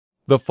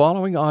The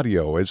following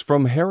audio is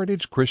from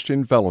Heritage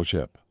Christian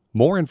Fellowship.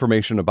 More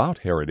information about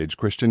Heritage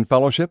Christian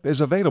Fellowship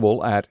is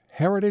available at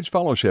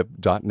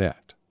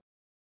heritagefellowship.net.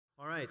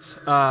 All right.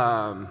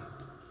 I'm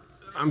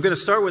going to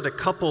start with a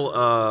couple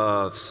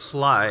of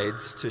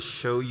slides to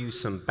show you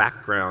some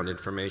background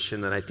information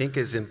that I think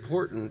is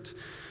important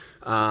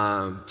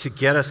to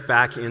get us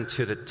back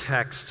into the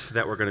text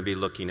that we're going to be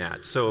looking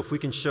at. So if we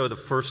can show the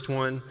first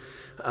one.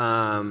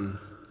 Let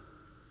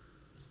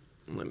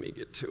me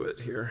get to it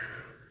here.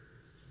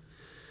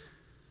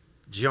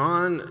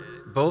 John,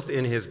 both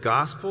in his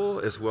gospel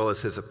as well as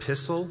his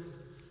epistle,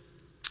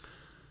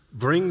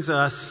 brings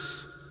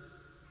us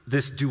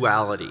this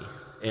duality.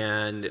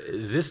 And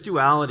this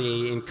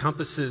duality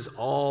encompasses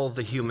all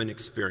the human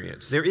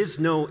experience. There is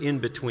no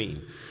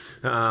in-between.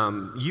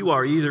 You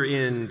are either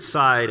in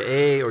side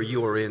A or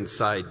you are in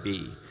side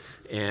B.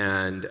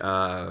 And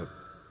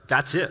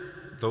that's it.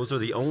 Those are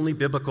the only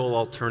biblical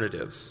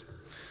alternatives.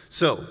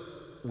 So,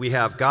 we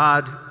have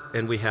God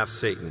and we have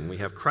Satan. We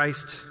have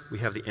Christ, we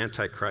have the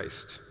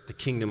Antichrist, the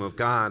kingdom of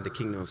God, the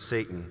kingdom of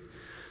Satan,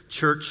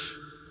 church,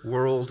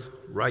 world,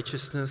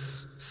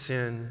 righteousness,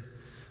 sin,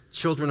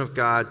 children of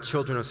God,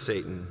 children of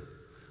Satan,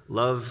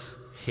 love,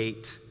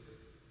 hate,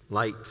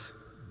 light,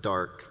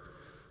 dark,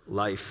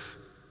 life,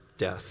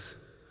 death,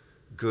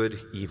 good,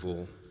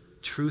 evil,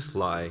 truth,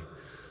 lie,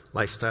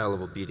 lifestyle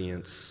of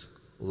obedience,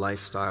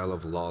 lifestyle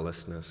of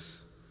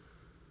lawlessness,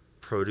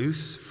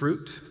 produce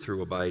fruit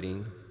through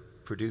abiding,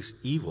 produce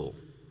evil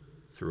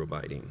through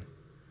abiding.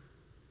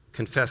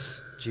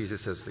 Confess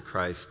Jesus as the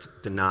Christ,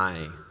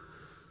 deny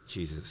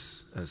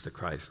Jesus as the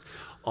Christ.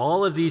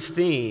 All of these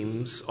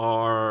themes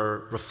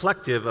are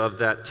reflective of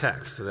that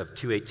text, of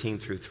 2:18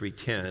 through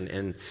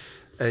 3:10,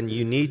 and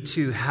you need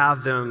to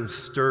have them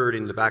stirred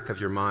in the back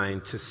of your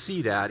mind to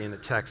see that in the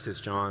text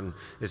as John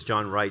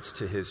writes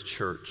to his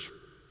church.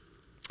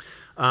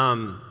 As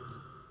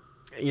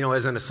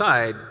an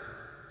aside,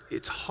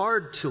 it's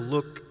hard to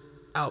look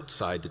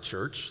outside the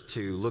church,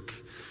 to look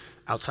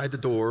outside the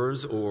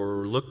doors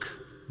or look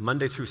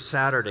Monday through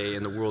Saturday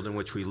in the world in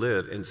which we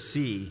live and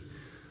see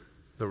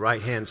the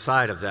right-hand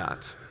side of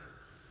that.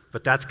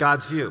 But that's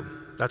God's view.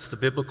 That's the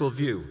biblical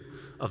view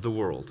of the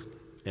world.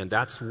 And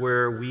that's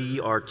where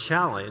we are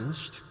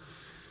challenged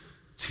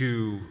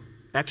to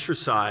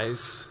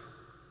exercise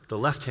the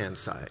left-hand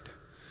side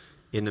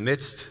in the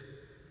midst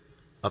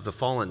of the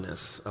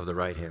fallenness of the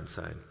right-hand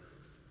side.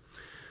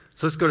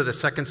 So let's go to the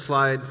second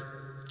slide.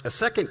 A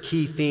second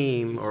key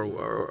theme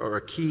or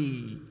a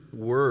key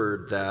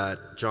word that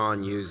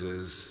John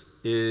uses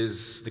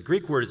is, the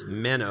Greek word is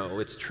meno.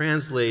 It's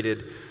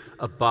translated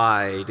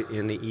abide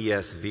in the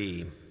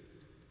ESV.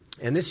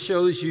 And this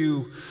shows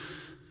you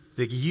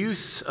the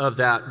use of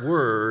that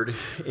word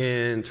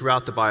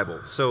throughout the Bible.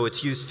 So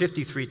it's used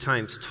 53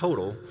 times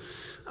total.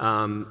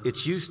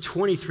 It's used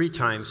 23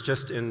 times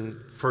just in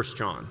 1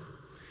 John.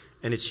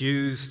 And it's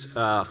used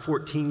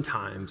 14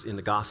 times in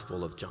the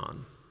Gospel of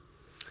John.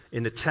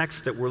 In the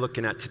text that we're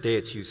looking at today,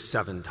 it's used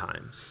 7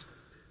 times.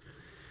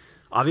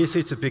 Obviously,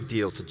 it's a big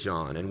deal to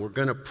John, and we're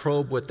going to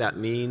probe what that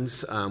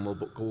means.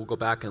 We'll go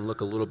back and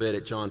look a little bit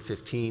at John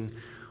 15,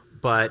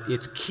 but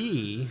it's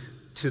key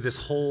to this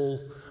whole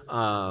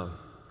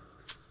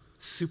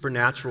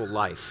supernatural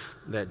life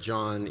that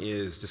John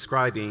is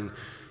describing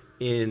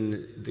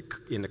in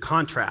the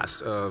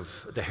contrast of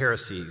the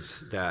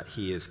heresies that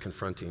he is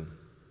confronting.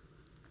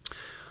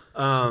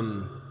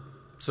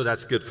 So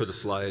that's good for the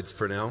slides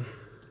for now.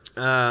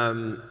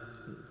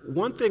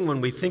 One thing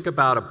when we think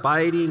about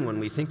abiding, when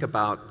we think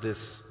about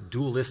this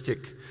dualistic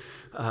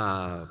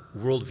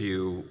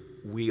worldview,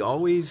 we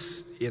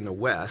always, in the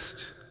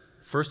West,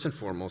 first and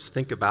foremost,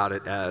 think about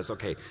it as,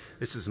 okay,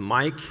 this is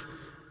Mike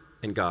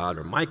and God,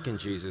 or Mike and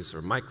Jesus,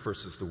 or Mike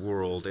versus the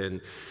world,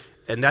 and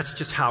that's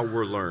just how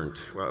we're learned.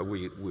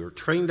 We're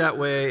trained that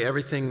way.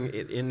 Everything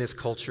in this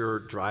culture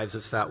drives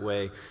us that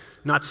way.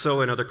 Not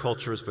so in other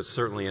cultures, but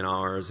certainly in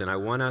ours, and I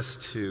want us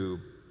to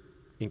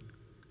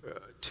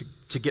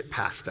get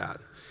past that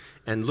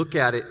and look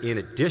at it in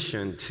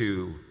addition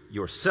to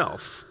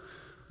yourself.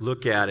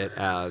 Look at it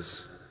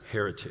as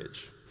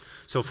heritage.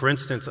 So, for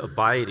instance,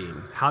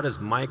 abiding. How does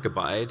Mike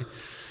abide?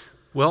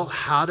 Well,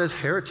 how does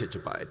heritage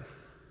abide?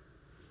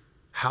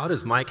 How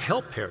does Mike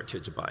help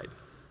heritage abide?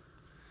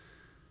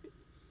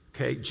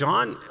 Okay,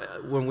 John,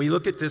 when we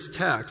look at this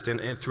text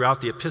and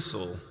throughout the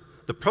epistle,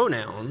 the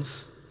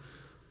pronouns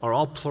are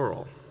all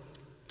plural.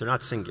 They're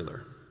not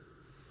singular.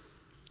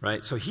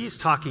 Right? So he's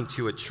talking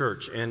to a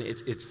church, and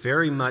it's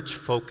very much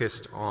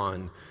focused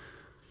on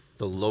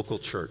the local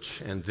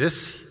church. And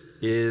this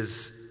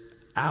is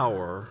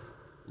our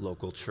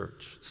local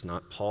church. It's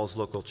not Paul's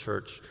local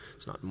church.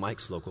 It's not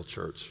Mike's local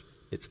church.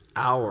 It's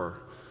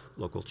our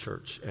local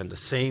church. And the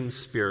same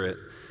Spirit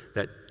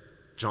that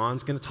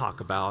John's going to talk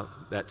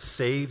about that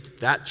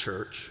saved that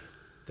church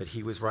that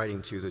he was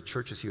writing to, the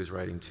churches he was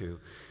writing to,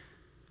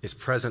 is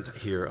present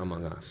here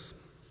among us.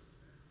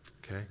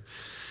 Okay?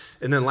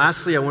 And then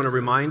lastly, I want to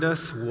remind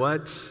us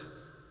what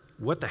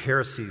the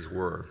heresies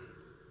were.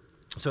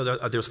 So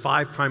there's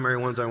 5 primary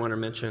ones I want to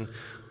mention.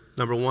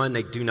 Number one,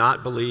 they do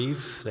not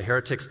believe, the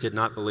heretics did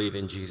not believe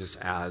in Jesus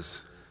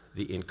as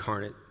the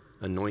incarnate,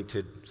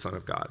 anointed Son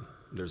of God.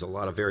 There's a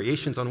lot of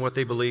variations on what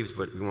they believed,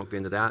 but we won't get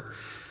into that.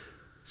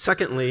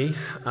 Secondly,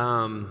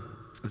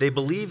 they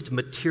believed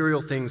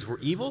material things were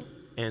evil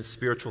and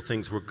spiritual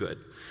things were good.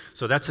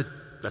 So that's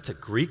a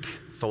Greek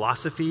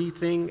philosophy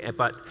thing,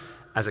 but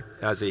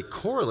as a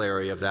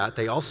corollary of that,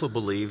 they also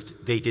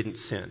believed they didn't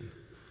sin.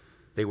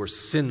 They were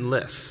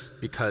sinless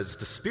because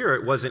the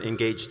spirit wasn't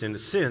engaged in the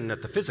sin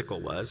that the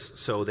physical was,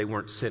 so they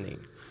weren't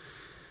sinning.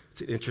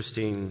 It's an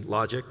interesting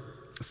logic.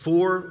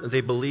 4,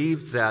 they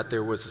believed that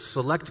there was a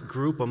select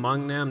group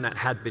among them that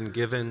had been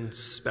given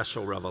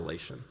special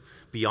revelation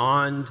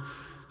beyond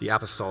the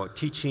apostolic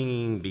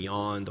teaching,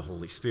 beyond the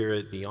Holy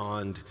Spirit,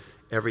 beyond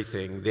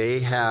everything. They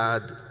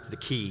had the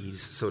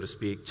keys, so to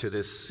speak, to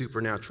this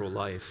supernatural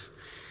life.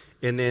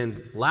 And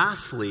then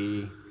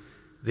lastly,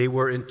 they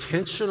were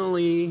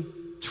intentionally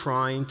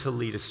trying to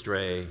lead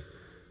astray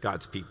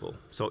God's people.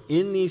 So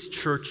in these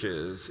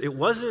churches, it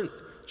wasn't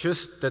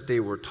just that they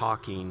were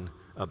talking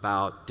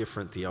about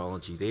different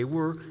theology. They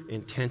were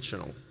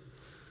intentional.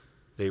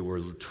 They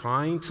were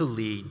trying to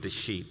lead the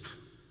sheep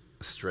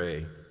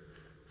astray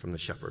from the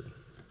shepherd.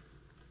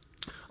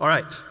 All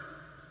right.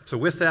 So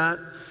with that,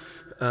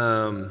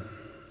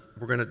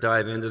 we're going to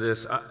dive into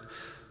this.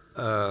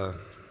 How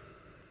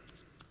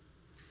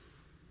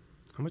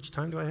much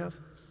time do I have?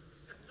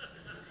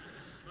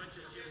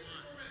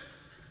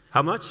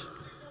 How much?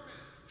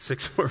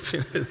 6 more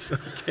minutes.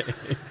 Okay.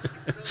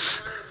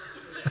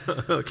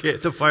 Okay,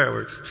 the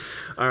fireworks.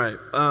 All right.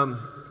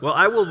 Well,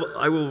 I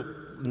will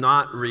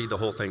not read the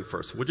whole thing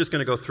first. We're just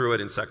going to go through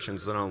it in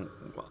sections, and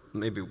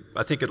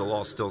I think it'll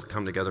all still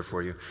come together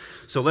for you.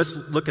 So let's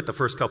look at the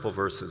first couple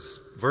verses.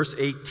 Verse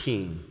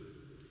 18.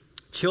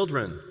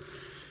 Children.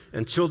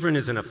 And children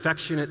is an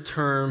affectionate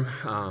term.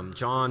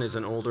 John is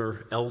an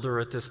older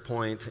elder at this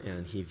point,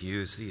 and he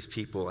views these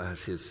people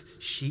as his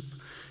sheep.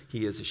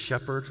 He is a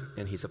shepherd,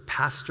 and he's a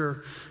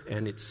pastor,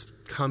 and it's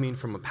coming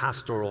from a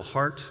pastoral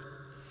heart.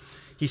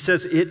 He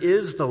says, it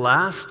is the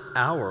last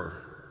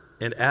hour,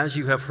 and as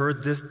you have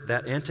heard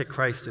that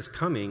Antichrist is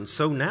coming,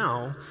 so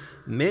now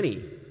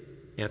many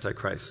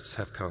Antichrists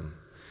have come.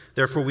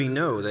 Therefore we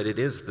know that it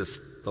is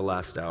the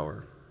last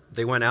hour.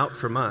 They went out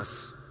from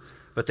us,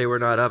 but they were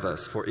not of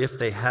us, for if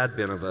they had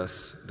been of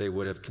us, they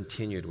would have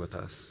continued with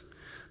us.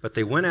 But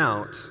they went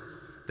out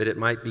that it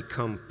might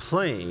become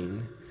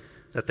plain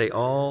that they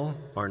all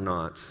are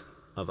not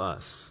of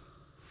us.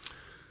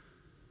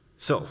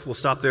 So we'll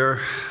stop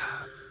there.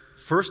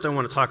 First, I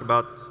want to talk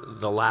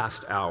about the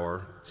last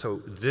hour.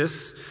 So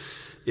this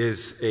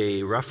is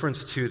a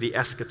reference to the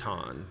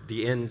eschaton,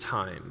 the end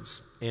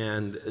times.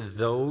 And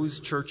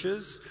those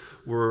churches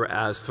were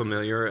as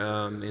familiar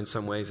in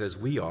some ways as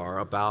we are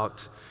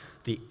about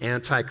the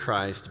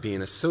Antichrist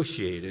being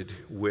associated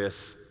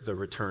with the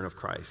return of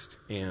Christ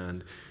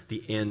and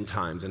the end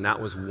times. And that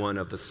was one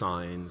of the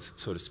signs,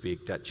 so to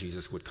speak, that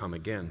Jesus would come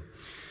again.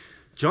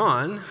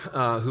 John,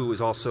 who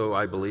was also,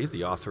 I believe,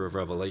 the author of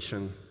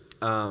Revelation,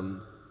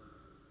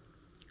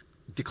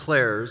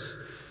 declares,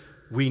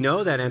 we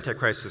know that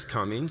Antichrist is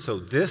coming, so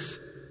this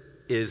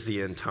is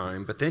the end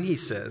time. But then he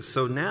says,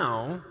 so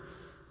now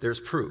there's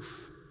proof.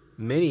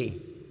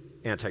 Many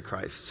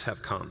Antichrists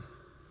have come.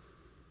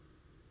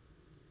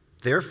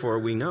 Therefore,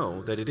 we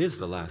know that it is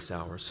the last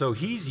hour. So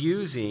he's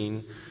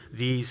using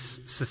these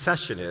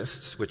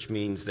secessionists, which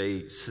means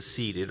they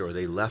seceded or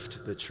they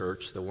left the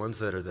church, the ones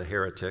that are the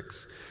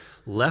heretics,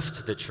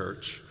 left the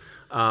church.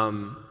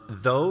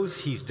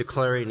 Those he's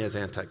declaring as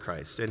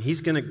Antichrist. And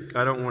he's going to,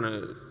 I don't want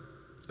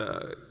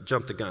to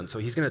jump the gun, so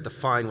he's going to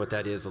define what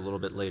that is a little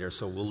bit later.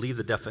 So we'll leave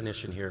the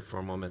definition here for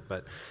a moment.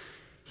 But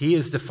he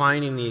is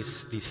defining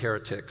these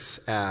heretics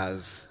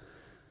as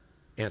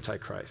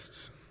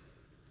Antichrists.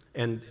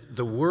 And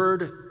the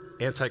word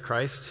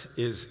Antichrist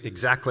is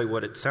exactly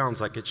what it sounds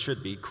like it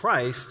should be.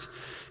 Christ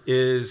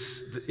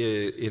is,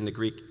 in the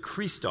Greek,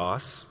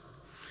 Christos,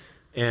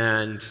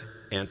 and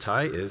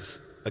anti is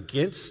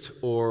against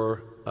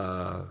or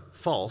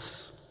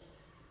false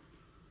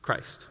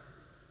Christ.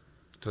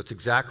 So it's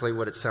exactly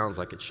what it sounds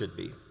like it should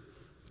be.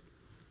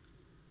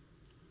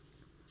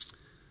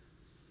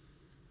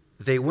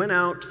 They went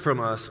out from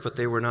us, but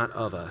they were not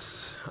of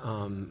us.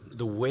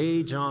 The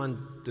way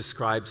John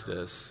describes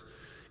this,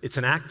 it's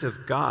an act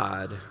of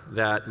God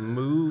that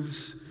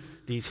moves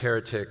these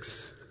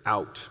heretics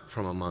out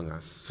from among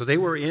us. So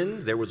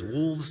there was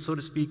wolves, so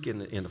to speak,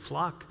 in the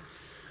flock,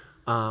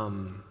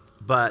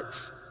 but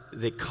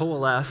they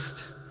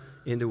coalesced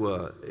into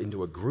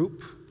a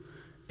group,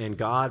 and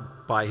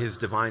God, by his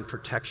divine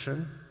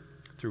protection,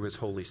 through his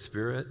Holy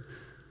Spirit,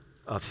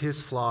 of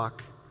his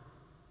flock,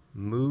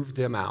 moved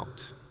them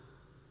out.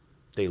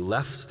 They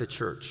left the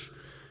church,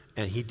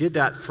 and he did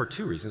that for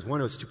 2 reasons.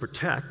 One was to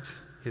protect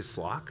his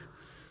flock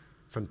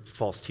from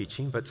false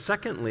teaching, but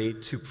secondly,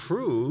 to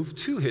prove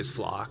to his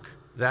flock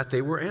that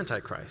they were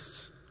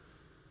antichrists.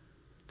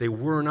 They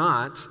were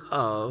not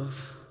of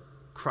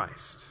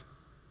Christ.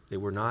 They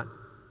were not,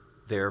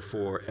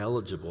 therefore,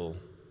 eligible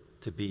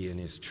to be in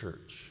his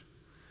church.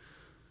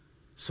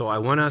 So I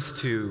want us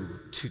to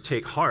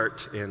take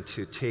heart and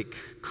to take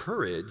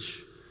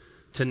courage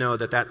to know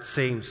that that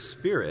same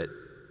Spirit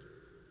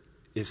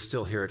is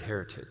still here at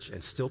Heritage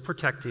and still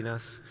protecting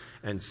us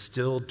and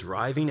still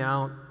driving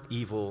out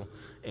evil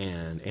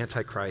and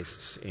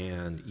antichrists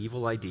and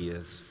evil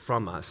ideas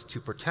from us to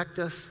protect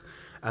us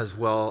as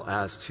well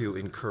as to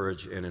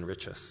encourage and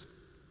enrich us.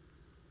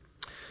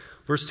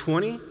 Verse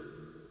 20,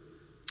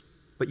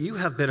 but you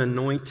have been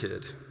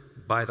anointed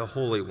by the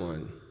Holy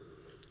One,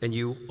 and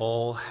you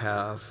all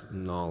have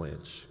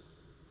knowledge.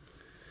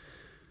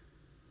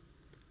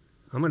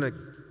 I'm going to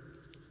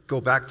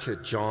go back to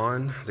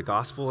John, the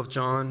Gospel of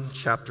John,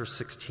 chapter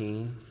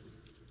 16.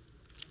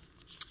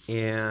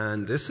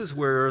 And this is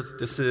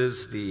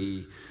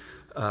the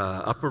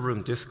upper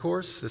room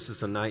discourse. This is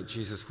the night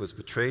Jesus was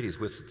betrayed. He's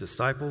with the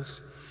disciples.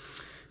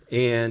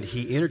 And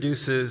he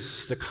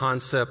introduces the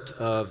concept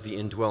of the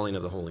indwelling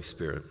of the Holy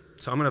Spirit.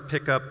 So I'm going to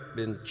pick up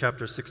in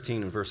chapter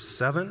 16 and verse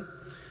 7.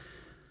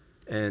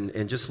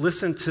 And just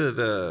listen to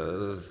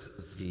the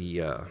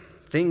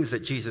things that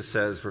Jesus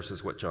says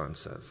versus what John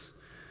says.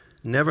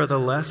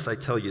 Nevertheless, I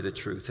tell you the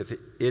truth. If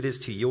it is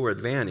to your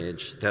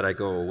advantage that I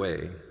go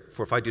away,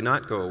 for if I do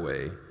not go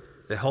away,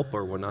 the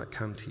Helper will not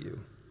come to you.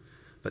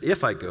 But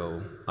if I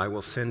go, I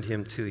will send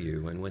him to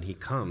you, and when he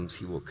comes,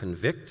 he will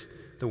convict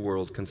the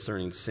world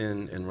concerning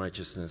sin and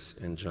righteousness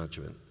and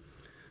judgment.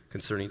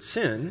 Concerning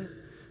sin,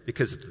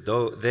 because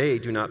though they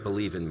do not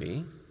believe in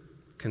me.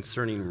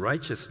 Concerning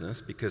righteousness,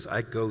 because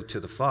I go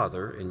to the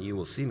Father, and you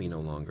will see me no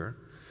longer.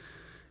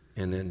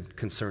 And then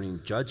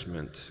concerning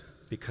judgment,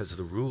 because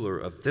the ruler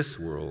of this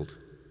world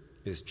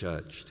is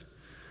judged.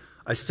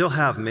 I still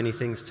have many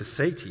things to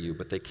say to you,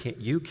 but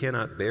you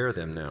cannot bear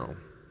them now.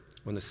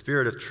 When the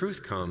Spirit of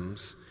truth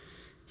comes,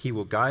 he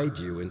will guide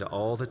you into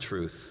all the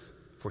truth,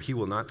 for he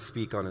will not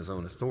speak on his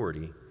own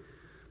authority,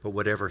 but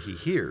whatever he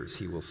hears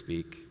he will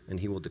speak, and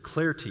he will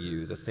declare to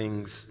you the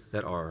things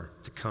that are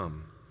to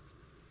come.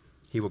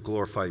 He will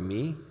glorify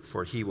me,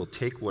 for he will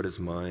take what is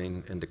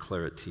mine and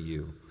declare it to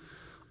you.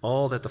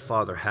 All that the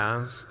Father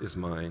has is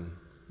mine.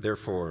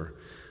 Therefore,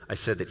 I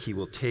said that he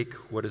will take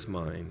what is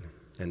mine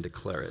and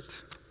declare it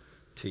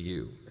to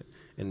you.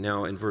 And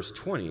now in verse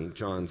 20,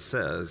 John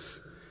says,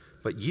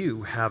 but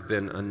you have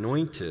been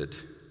anointed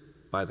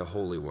by the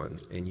Holy One,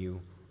 and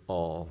you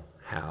all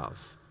have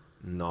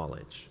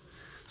knowledge.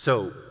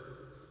 So,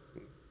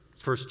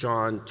 1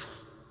 John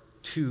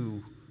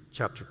 2,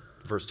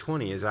 verse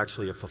 20 is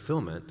actually a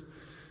fulfillment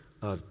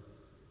of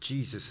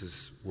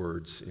Jesus'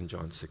 words in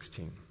John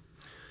 16.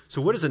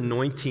 So what does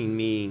anointing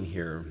mean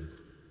here?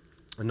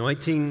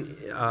 Anointing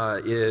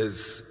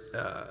is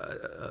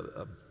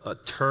a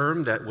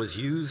term that was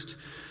used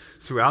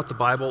throughout the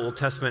Bible, Old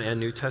Testament and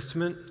New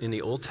Testament. In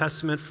the Old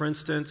Testament, for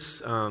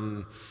instance,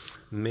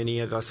 many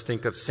of us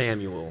think of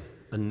Samuel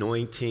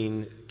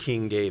anointing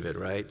King David,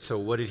 right? So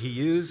what did he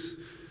use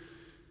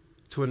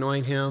to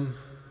anoint him?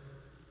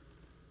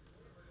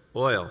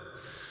 Oil.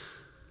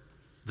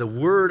 The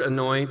word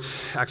anoint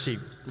actually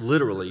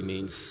literally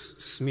means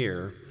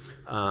smear,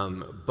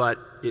 but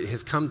it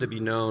has come to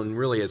be known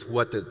really as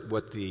what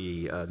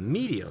the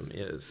medium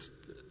is.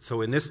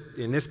 So in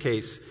this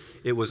case,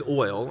 it was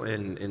oil,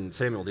 and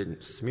Samuel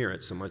didn't smear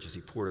it so much as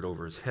he poured it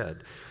over his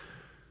head.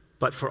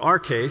 But for our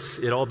case,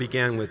 it all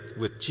began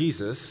with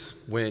Jesus.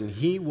 When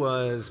he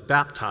was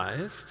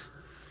baptized,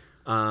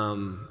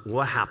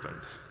 what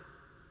happened?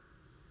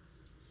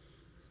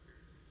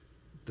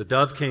 The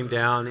dove came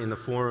down in the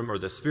form, or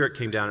the Spirit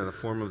came down in the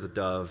form of the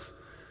dove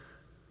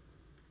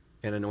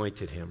and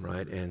anointed him,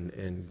 right?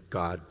 And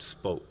God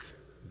spoke,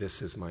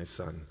 "This is my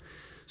son."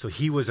 So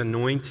he was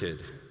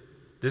anointed.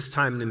 This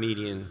time the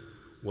median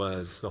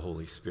was the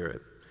Holy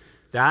Spirit.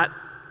 That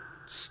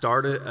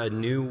started a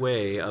new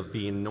way of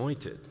being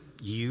anointed.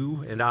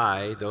 You and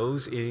I,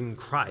 those in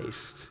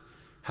Christ,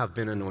 have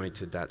been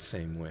anointed that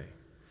same way.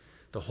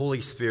 The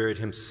Holy Spirit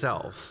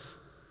himself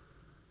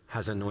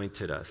has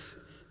anointed us,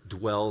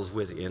 dwells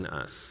within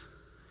us.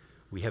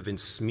 We have been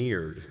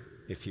smeared,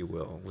 if you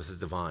will, with the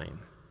divine.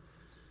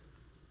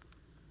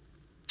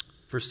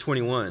 Verse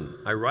 21,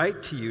 I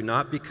write to you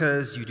not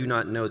because you do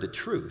not know the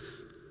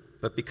truth,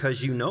 but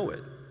because you know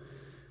it,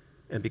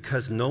 and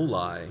because no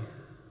lie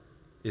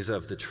is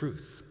of the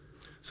truth.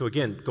 So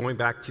again, going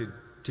back to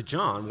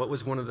John, what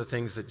was one of the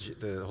things that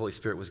the Holy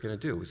Spirit was going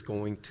to do? It was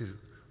going to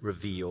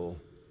reveal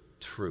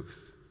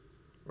truth,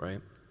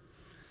 right?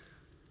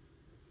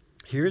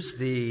 Here's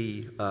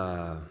the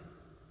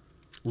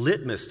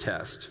litmus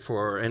test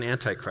for an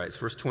antichrist.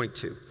 Verse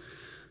 22.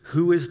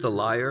 Who is the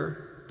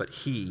liar but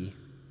he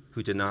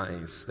who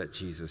denies that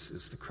Jesus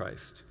is the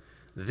Christ?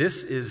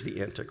 This is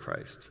the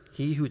Antichrist,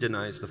 he who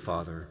denies the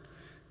Father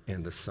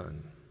and the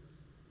Son.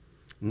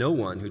 No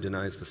one who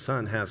denies the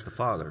Son has the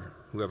Father.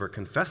 Whoever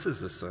confesses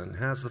the Son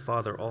has the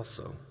Father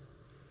also.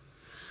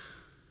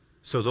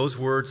 So those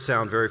words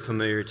sound very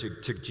familiar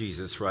to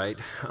Jesus, right?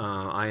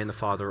 I and the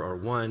Father are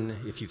one.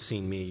 If you've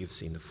seen me, you've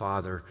seen the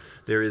Father.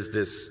 There is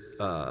this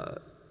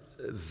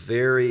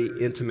very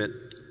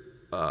intimate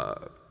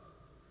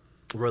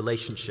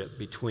relationship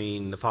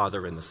between the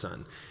Father and the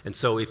Son. And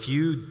so if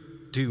you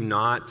do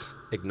not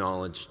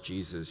acknowledge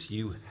Jesus,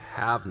 you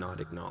have not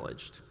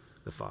acknowledged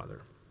the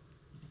Father.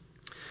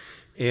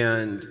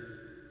 And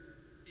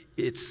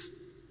it's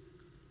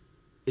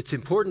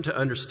important to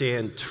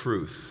understand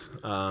truth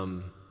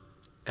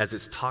as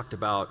it's talked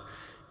about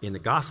in the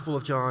Gospel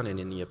of John and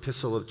in the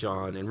Epistle of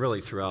John and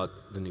really throughout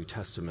the New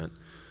Testament.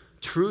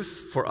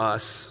 Truth for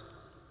us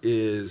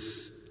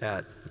is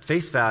at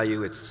face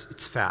value,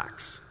 it's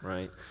facts,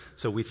 right?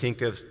 So we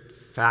think of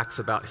facts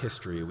about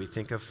history, we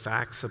think of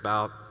facts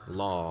about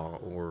law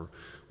or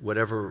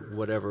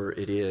whatever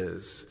it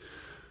is.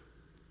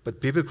 But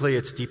biblically,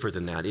 it's deeper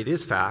than that. It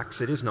is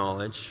facts, it is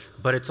knowledge,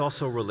 but it's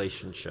also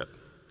relationship.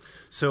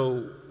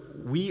 So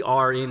we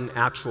are in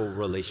actual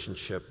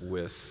relationship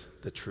with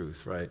the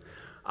truth, right?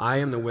 I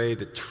am the way,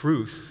 the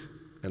truth,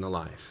 and the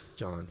life,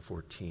 John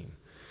 14.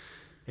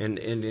 And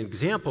an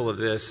example of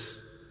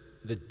this,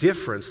 the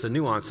difference, the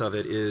nuance of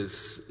it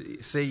is,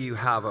 say you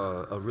have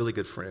a really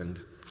good friend,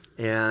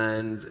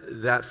 and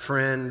that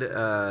friend,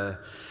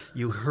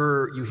 you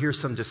hear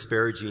some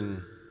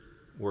disparaging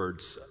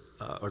words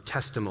or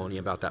testimony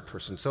about that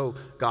person. So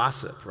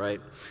gossip, right?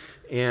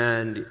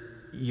 And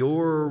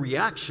your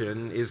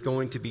reaction is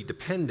going to be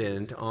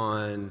dependent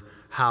on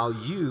how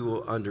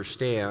you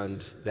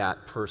understand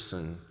that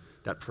person's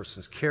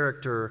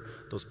character,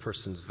 those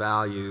person's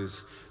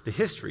values, the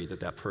history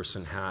that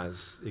person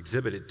has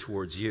exhibited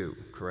towards you,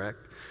 correct?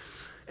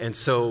 And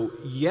so,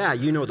 yeah,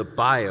 you know the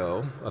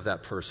bio of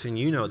that person,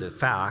 you know the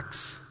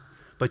facts,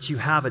 but you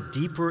have a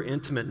deeper,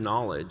 intimate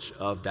knowledge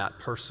of that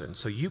person.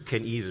 So you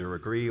can either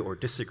agree or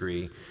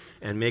disagree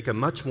and make a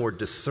much more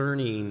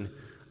discerning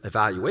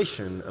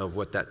evaluation of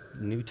what that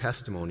new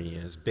testimony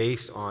is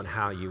based on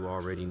how you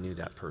already knew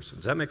that person.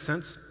 Does that make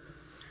sense?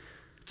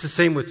 It's the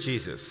same with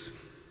Jesus,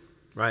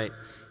 right?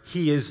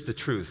 He is the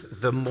truth.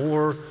 The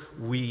more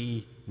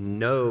we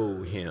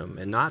know him,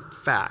 and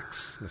not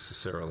facts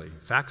necessarily.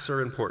 Facts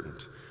are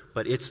important,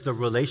 but it's the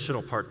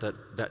relational part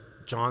that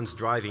John's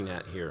driving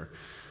at here.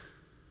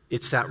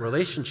 It's that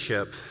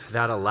relationship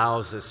that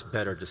allows us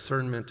better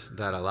discernment,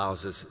 that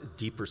allows us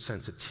deeper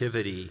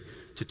sensitivity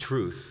to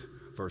truth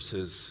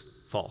versus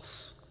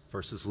false,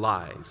 versus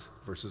lies,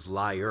 versus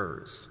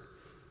liars.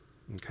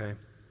 Okay?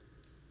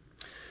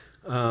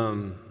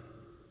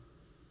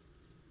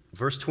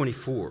 Verse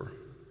 24.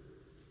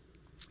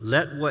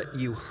 Let what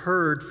you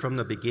heard from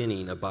the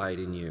beginning abide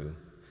in you.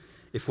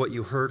 If what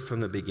you heard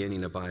from the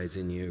beginning abides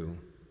in you,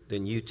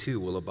 then you too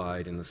will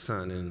abide in the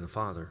Son and in the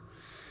Father.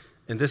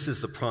 And this is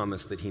the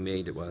promise that he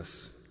made to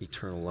us,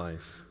 eternal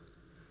life.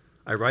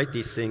 I write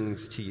these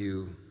things to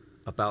you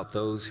about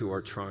those who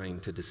are trying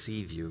to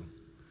deceive you.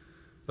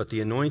 But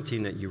the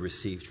anointing that you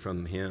received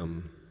from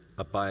him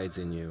abides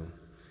in you,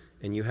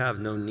 and you have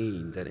no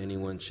need that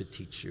anyone should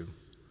teach you.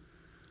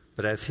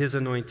 But as his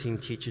anointing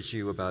teaches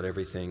you about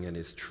everything and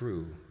is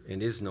true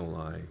and is no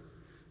lie,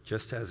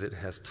 just as it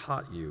has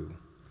taught you,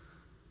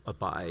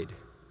 abide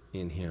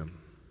in him.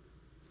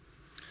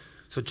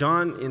 So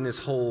John, in this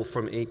whole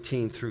from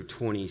 18 through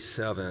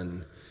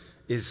 27,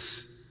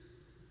 is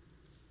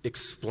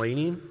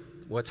explaining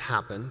what's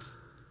happened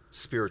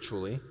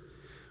spiritually,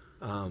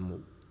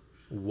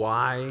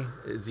 why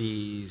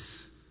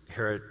these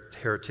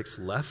heretics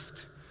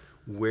left,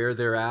 where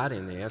they're at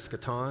in the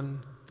eschaton,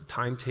 the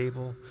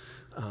timetable,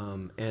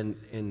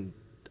 and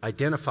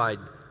identified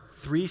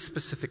 3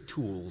 specific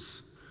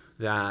tools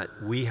that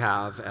we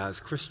have as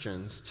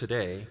Christians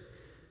today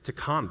to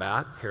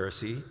combat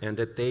heresy and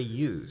that they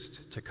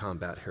used to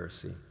combat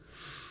heresy.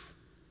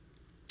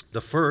 The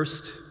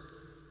first,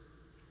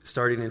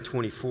 starting in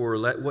 24,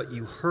 let what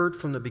you heard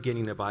from the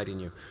beginning abide in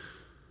you.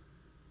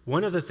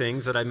 One of the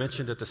things that I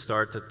mentioned at the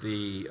start that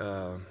the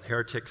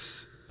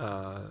heretics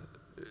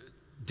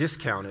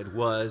discounted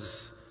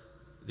was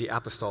the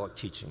apostolic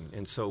teaching.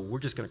 And so we're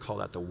just going to call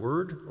that the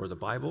Word or the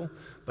Bible,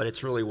 but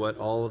it's really what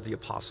all of the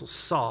apostles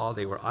saw,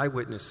 they were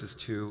eyewitnesses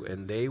to,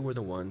 and they were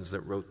the ones that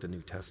wrote the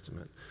New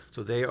Testament.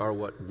 So they are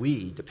what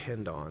we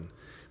depend on,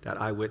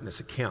 that eyewitness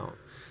account.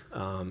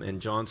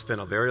 And John spent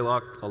a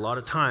lot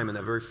of time in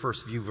the very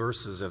first few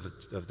verses of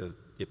the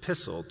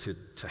epistle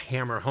to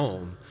hammer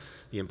home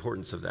the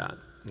importance of that.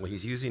 Well,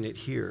 he's using it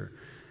here.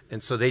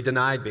 And so they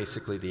denied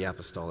basically the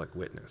apostolic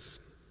witness.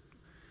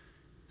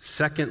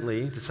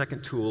 Secondly, the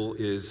second tool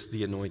is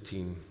the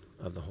anointing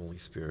of the Holy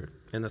Spirit.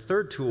 And the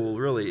third tool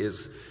really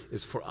is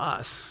for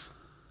us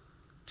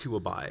to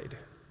abide.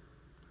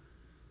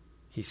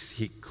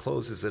 He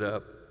closes it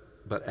up,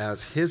 but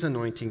as his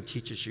anointing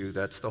teaches you,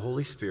 that's the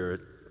Holy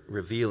Spirit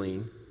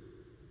revealing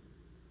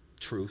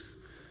truth,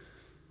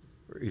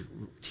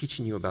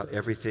 teaching you about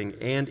everything,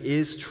 and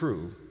is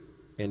true,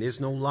 and is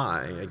no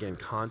lie, again,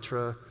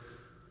 contra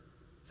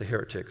the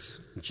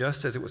heretics,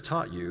 just as it was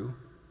taught you,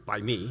 by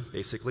me,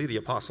 basically, the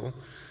apostle,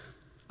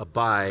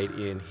 abide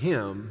in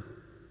him,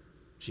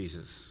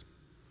 Jesus.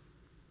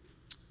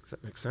 Does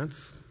that make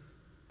sense?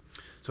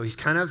 So he's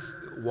kind of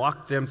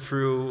walked them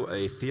through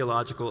a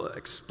theological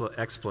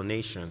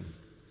explanation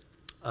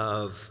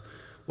of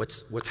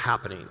what's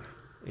happening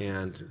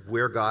and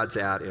where God's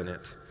at in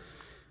it.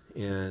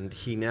 And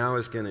he now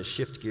is going to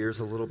shift gears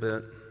a little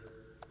bit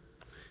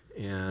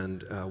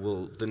And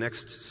the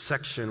next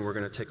section we're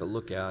going to take a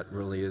look at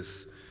really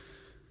is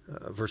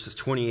verses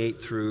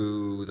 28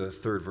 through the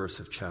third verse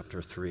of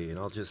chapter 3. And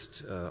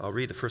I'll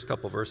read the first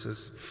couple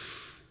verses.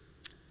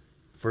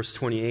 Verse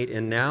 28,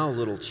 "And now,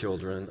 little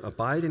children,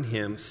 abide in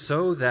him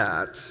so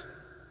that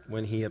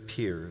when he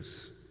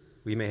appears,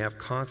 we may have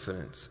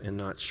confidence and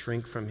not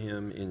shrink from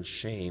him in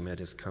shame at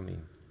his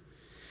coming.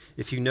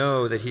 If you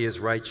know that he is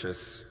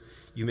righteous,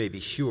 you may be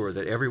sure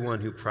that everyone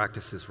who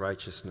practices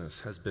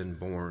righteousness has been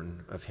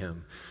born of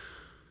him."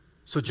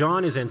 So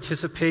John is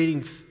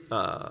anticipating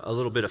a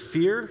little bit of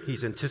fear.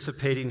 He's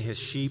anticipating his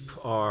sheep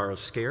are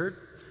scared.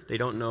 They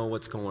don't know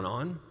what's going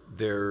on.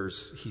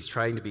 He's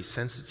trying to be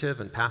sensitive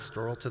and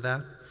pastoral to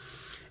that.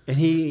 And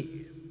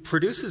he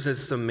produces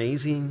this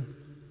amazing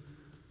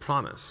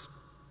promise.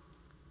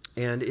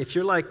 And if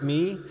you're like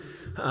me,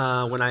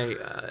 when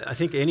I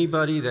think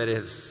anybody that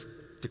has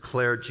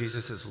declared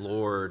Jesus as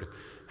Lord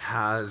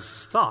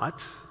has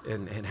thought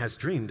and has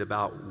dreamed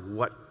about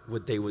what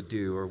they would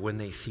do or when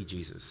they see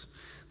Jesus,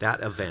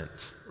 that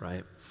event,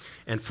 right?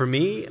 And for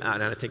me,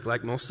 and I think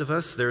like most of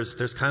us,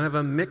 there's kind of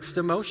a mixed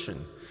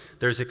emotion.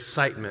 There's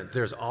excitement,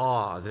 there's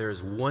awe,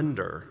 there's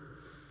wonder,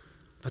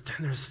 but then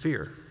there's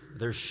fear,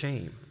 there's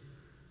shame.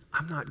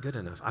 I'm not good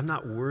enough. I'm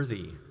not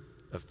worthy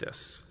of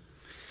this.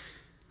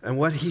 And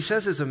what he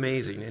says is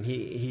amazing, and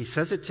he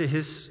says it to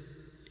his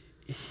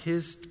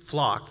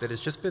flock that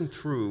has just been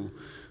through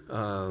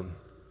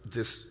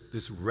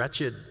this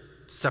wretched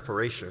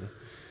separation,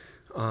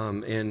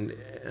 and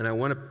I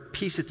want to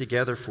piece it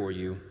together for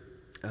you.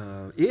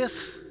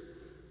 If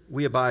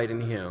we abide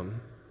in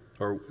him,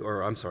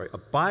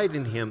 abide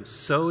in him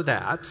so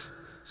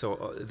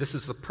this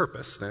is the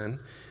purpose then,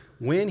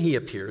 when he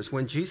appears,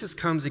 when Jesus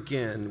comes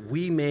again,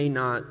 we may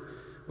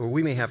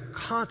have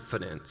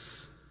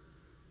confidence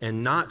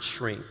and not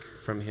shrink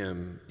from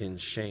him in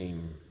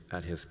shame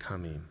at his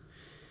coming.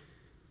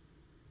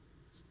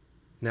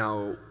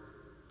 Now,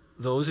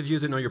 those of you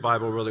that know your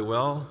Bible really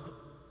well,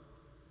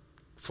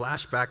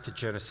 flash back to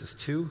Genesis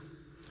 2,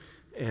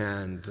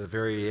 and the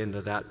very end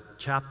of that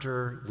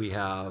chapter, we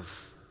have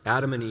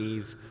Adam and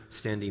Eve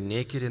standing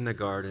naked in the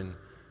garden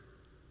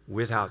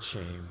without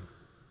shame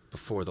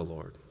before the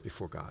Lord,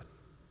 before God.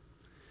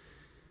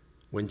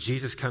 When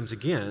Jesus comes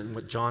again,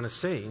 what John is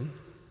saying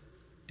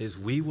is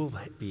we will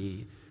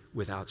be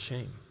without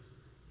shame.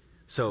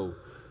 So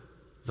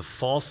the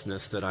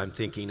falseness that I'm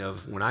thinking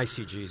of when I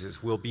see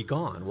Jesus will be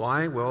gone.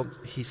 Why? Well,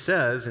 he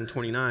says in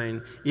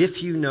 29,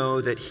 "If you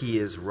know that he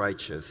is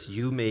righteous,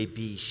 you may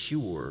be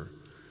sure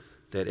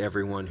that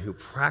everyone who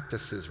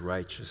practices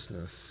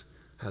righteousness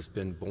has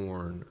been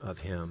born of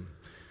him."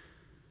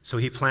 So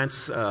he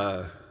plants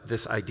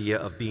this idea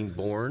of being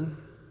born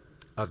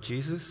of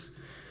Jesus,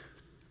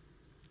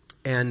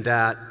 and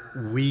that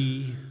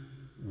we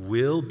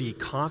will be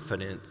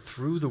confident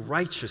through the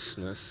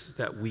righteousness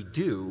that we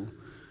do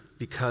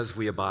because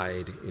we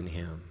abide in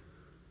him.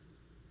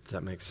 Does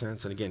that make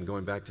sense? And again,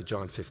 going back to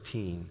John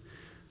 15,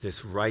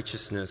 this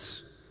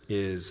righteousness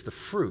is the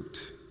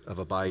fruit of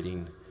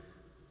abiding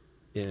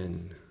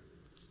in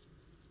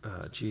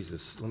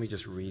Jesus. Let me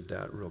just read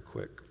that real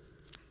quick.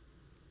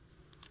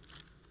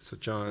 So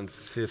John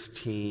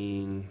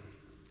 15.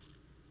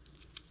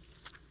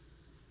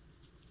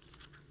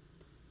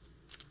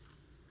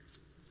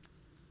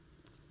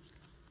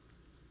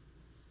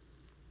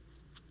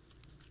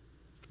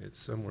 It's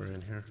somewhere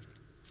in here.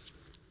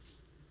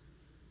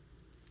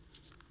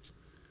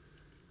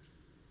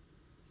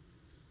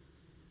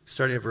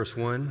 Starting at verse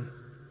 1,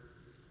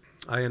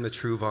 "I am the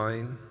true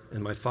vine,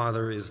 and my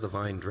Father is the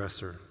vine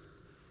dresser.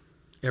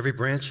 Every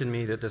branch in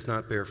me that does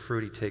not bear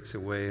fruit he takes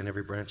away, and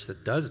every branch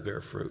that does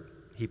bear fruit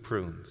he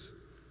prunes,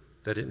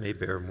 that it may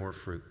bear more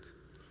fruit.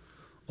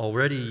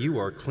 Already you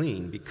are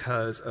clean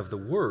because of the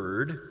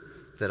word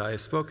that I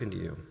have spoken to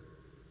you.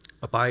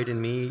 Abide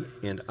in me,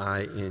 and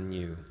I in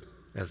you.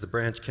 As the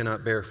branch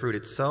cannot bear fruit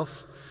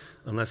itself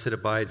unless it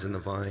abides in the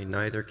vine,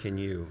 neither can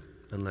you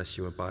unless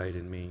you abide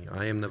in me.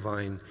 I am the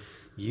vine,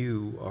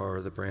 you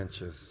are the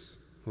branches.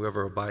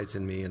 Whoever abides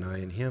in me and I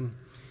in him,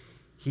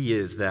 he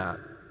is that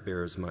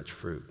bears much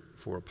fruit.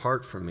 For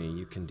apart from me,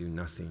 you can do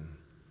nothing.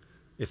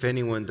 If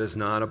anyone does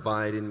not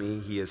abide in me,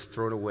 he is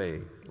thrown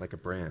away like a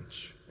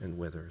branch and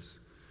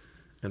withers.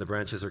 And the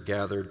branches are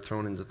gathered,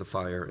 thrown into the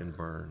fire, and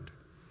burned.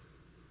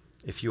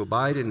 If you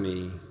abide in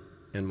me,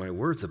 and my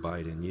words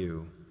abide in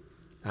you,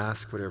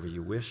 ask whatever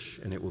you wish,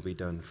 and it will be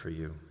done for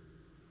you.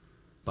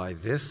 By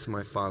this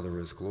my Father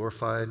is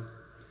glorified,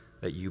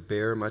 that you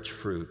bear much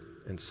fruit,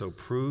 and so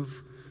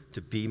prove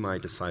to be my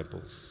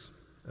disciples.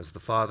 As the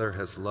Father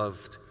has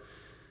loved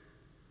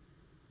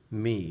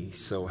me,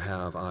 so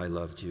have I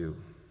loved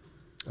you.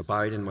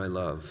 Abide in my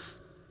love.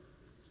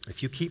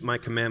 If you keep my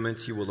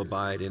commandments, you will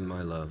abide in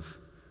my love,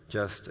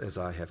 just as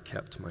I have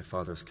kept my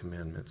Father's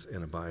commandments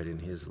and abide in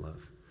his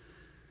love.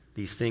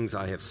 These things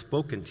I have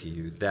spoken to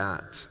you,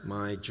 that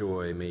my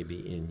joy may be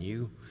in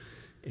you,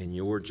 and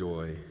your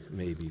joy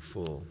may be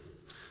full."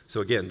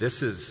 So again,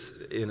 this is,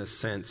 in a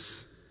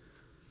sense,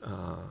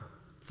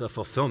 the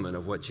fulfillment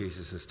of what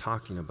Jesus is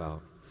talking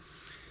about.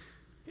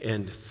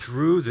 And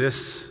through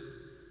this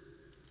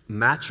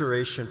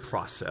maturation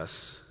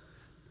process,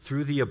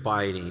 through the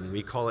abiding,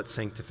 we call it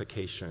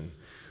sanctification,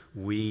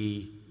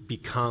 we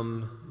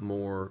become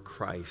more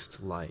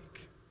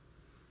Christ-like.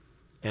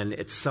 And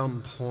at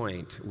some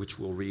point, which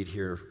we'll read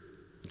here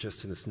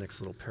just in this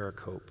next little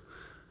pericope,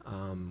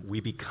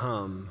 we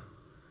become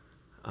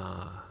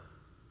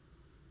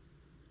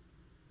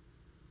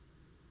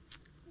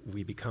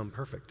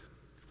perfect,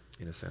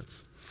 in a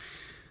sense.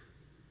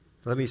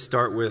 Let me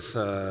start with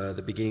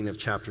the beginning of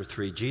chapter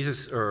 3.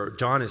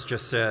 John has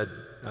just said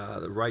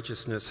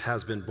righteousness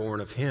has been born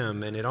of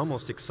him, and it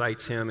almost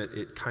excites him.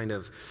 It kind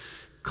of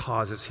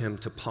causes him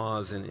to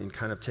pause and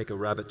kind of take a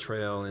rabbit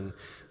trail and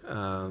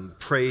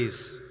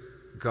praise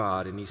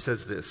God. And he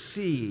says this,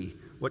 "See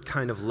what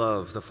kind of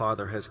love the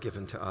Father has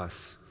given to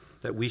us,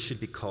 that we should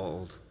be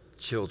called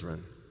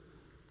children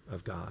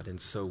of God."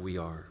 And so we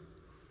are.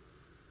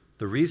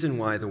 The reason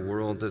why the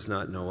world does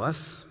not know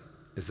us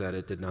is that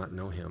it did not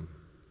know him.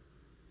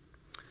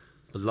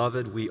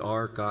 Beloved, we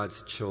are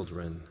God's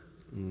children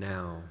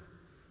now,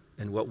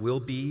 and what will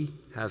be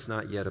has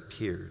not yet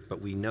appeared.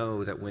 But we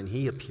know that when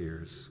he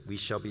appears, we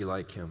shall be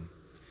like him,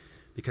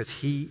 because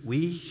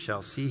we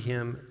shall see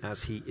him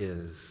as he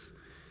is.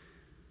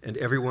 And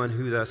everyone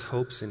who thus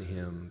hopes in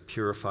him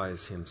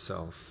purifies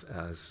himself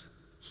as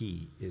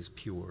he is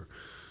pure.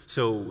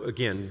 So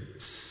again,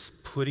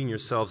 putting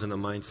yourselves in the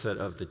mindset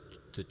of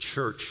the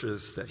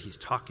churches that he's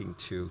talking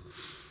to,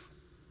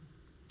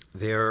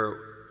 they're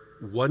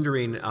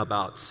wondering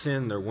about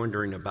sin, they're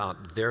wondering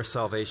about their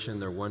salvation,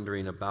 they're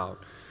wondering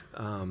about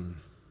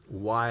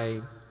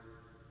why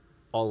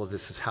all of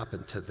this has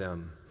happened to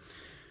them.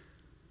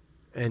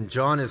 And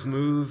John is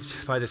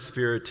moved by the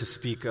Spirit to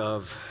speak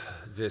of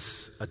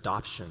this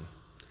adoption.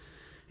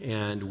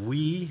 And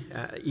we,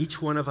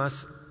 each one of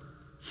us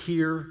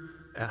here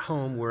at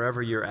home,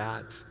 wherever you're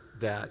at,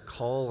 that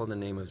call on the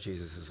name of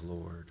Jesus as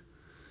Lord,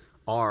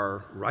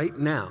 are right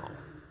now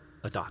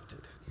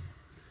adopted.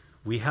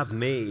 We have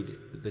made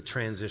the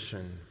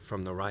transition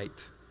from the right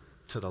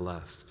to the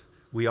left.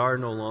 We are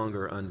no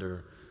longer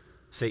under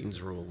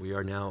Satan's rule. We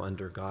are now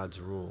under God's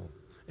rule.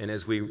 And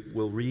as we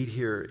will read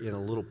here in a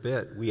little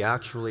bit, we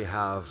actually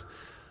have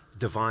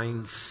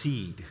divine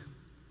seed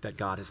that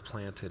God has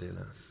planted in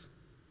us.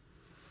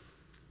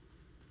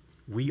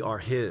 We are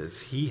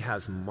his. He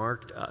has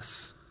marked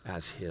us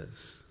as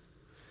his.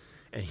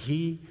 And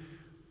he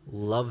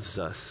loves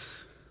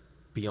us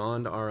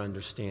beyond our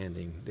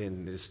understanding,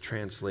 and is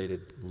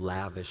translated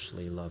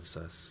lavishly loves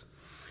us.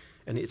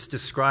 And it's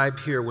described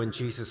here when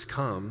Jesus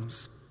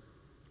comes.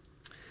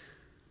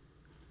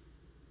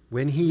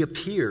 When he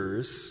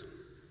appears,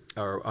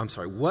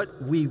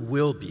 what we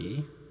will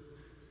be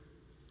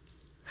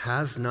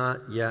has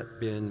not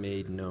yet been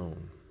made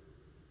known.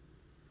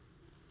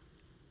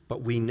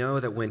 But we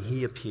know that when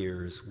he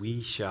appears,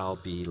 we shall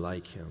be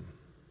like him,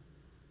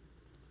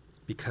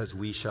 because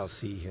we shall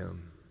see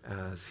him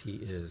as he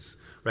is.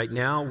 Right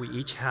now, we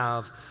each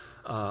have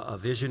a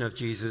vision of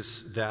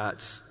Jesus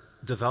that's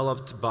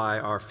developed by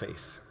our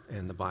faith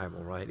in the Bible,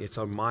 right? It's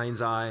our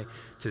mind's eye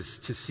to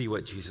see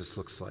what Jesus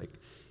looks like.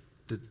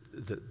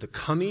 The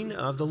coming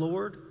of the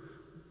Lord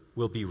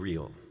will be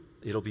real.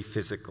 It'll be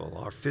physical.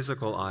 Our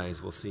physical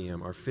eyes will see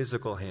him. Our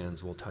physical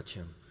hands will touch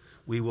him.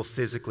 We will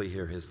physically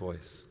hear his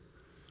voice.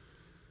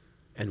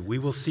 And we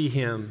will see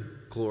him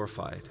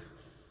glorified.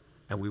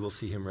 And we will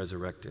see him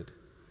resurrected.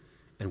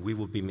 And we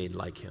will be made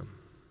like him.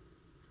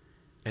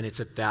 And it's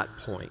at that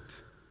point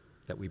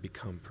that we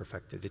become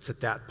perfected. It's at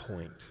that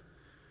point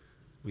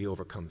we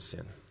overcome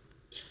sin.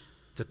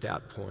 It's at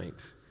that point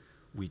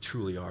we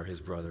truly are his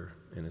brother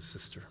and his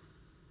sister.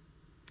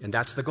 And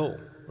that's the goal,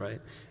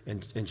 right?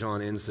 And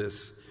John ends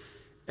this.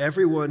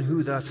 Everyone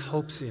who thus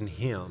hopes in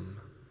him,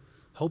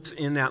 hopes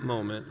in that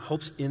moment,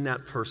 hopes in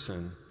that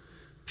person,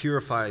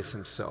 purifies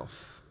himself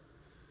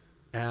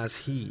as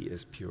he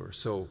is pure.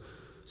 So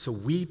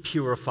we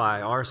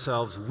purify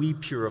ourselves, we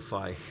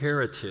purify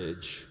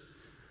heritage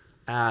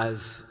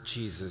as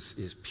Jesus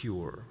is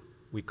pure.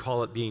 We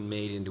call it being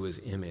made into his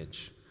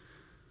image.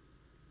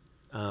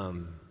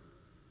 I'll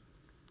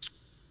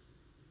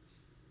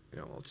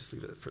just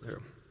leave it for there.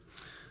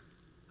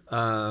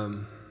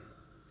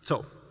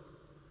 So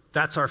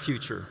that's our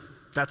future.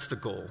 That's the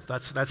goal.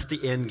 That's the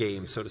end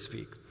game, so to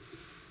speak.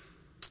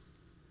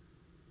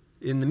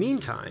 In the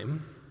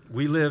meantime,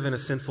 we live in a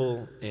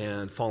sinful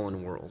and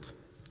fallen world.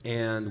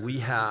 And we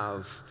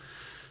have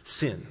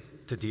sin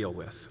to deal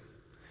with.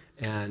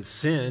 And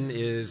sin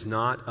is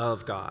not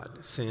of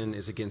God. Sin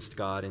is against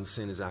God, and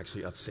sin is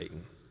actually of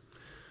Satan.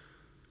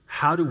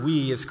 How do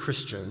we as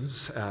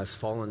Christians, as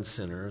fallen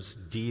sinners,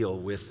 deal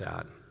with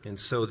that? And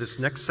so this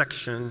next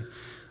section,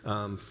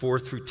 4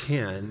 through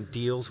 10,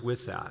 deals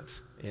with that.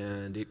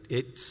 And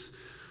it's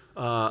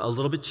a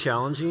little bit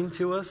challenging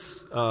to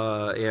us,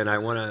 and I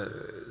want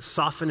to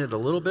soften it a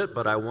little bit,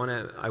 but I want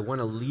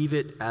to leave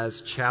it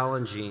as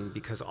challenging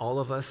because all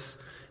of us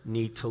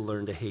need to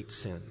learn to hate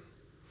sin.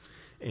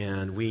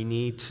 And we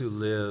need to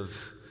live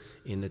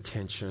in the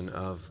tension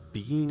of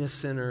being a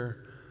sinner,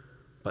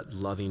 but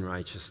loving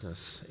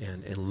righteousness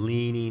and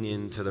leaning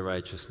into the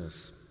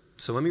righteousness.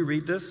 So let me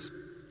read this,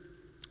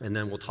 and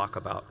then we'll talk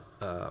about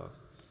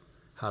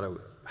how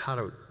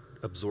to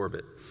absorb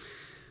it.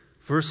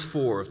 Verse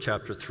 4 of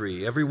chapter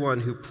 3, everyone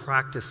who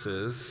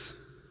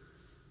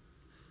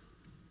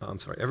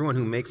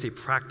makes a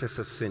practice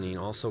of sinning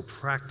also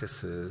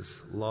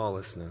practices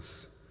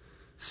lawlessness.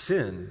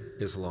 Sin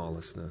is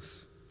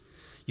lawlessness.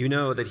 You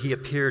know that he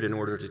appeared in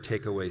order to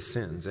take away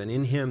sins, and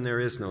in him there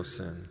is no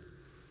sin.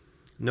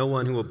 No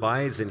one who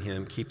abides in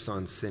him keeps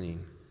on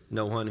sinning.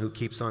 No one who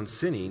keeps on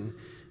sinning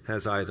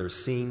has either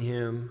seen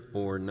him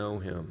or know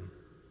him.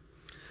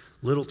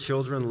 Little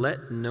children,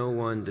 let no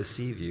one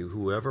deceive you.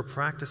 Whoever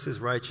practices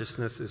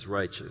righteousness is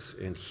righteous,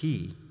 and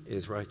he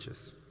is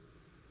righteous.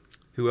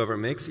 Whoever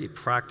makes a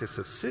practice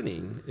of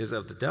sinning is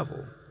of the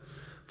devil,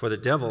 for the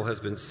devil has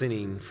been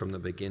sinning from the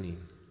beginning.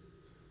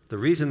 The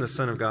reason the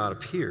Son of God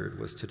appeared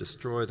was to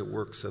destroy the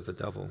works of the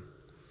devil.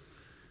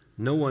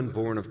 No one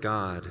born of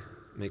God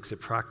makes a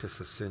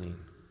practice of sinning,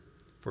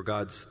 for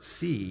God's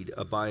seed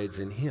abides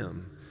in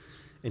him,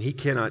 and he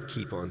cannot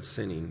keep on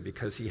sinning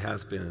because he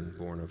has been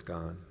born of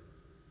God.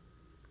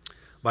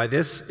 By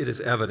this it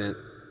is evident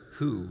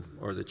who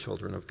are the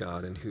children of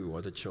God and who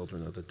are the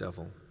children of the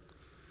devil.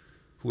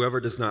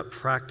 Whoever does not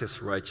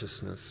practice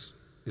righteousness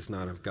is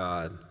not of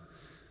God,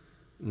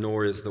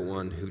 nor is the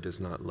one who does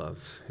not love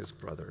his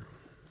brother.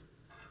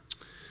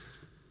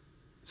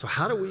 So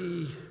how do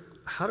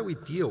we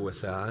deal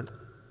with that?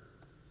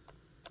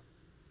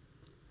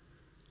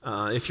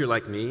 If you're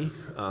like me,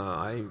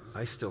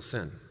 I still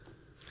sin.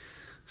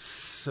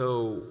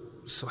 So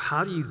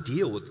how do you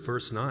deal with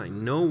verse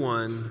 9? No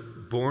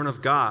one born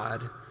of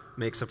God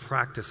makes a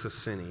practice of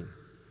sinning,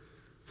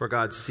 for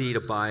God's seed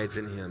abides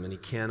in him, and he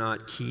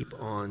cannot keep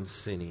on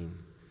sinning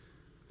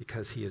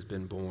because he has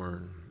been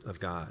born of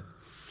God.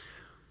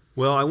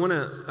 Well, I want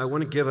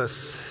to give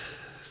us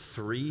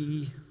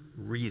three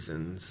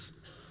reasons,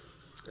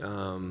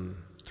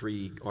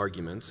 three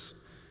arguments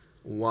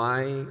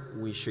why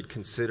we should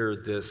consider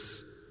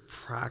this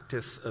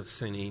practice of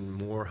sinning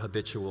more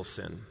habitual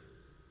sin.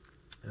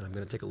 And I'm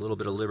going to take a little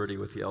bit of liberty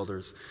with the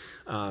elders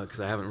because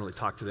I haven't really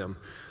talked to them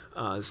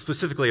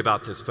specifically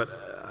about this, but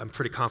I'm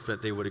pretty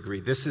confident they would agree.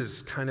 This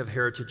is kind of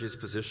Heritage's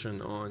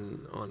position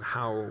on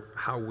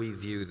how we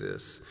view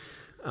this.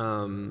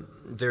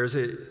 There's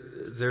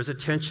a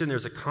tension,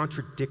 there's a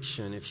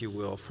contradiction, if you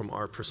will, from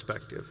our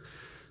perspective.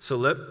 So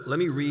let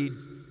me read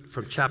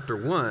from chapter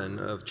 1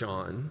 of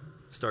John,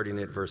 starting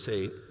at verse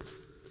 8.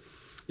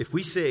 If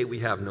we say we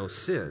have no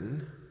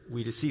sin,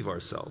 we deceive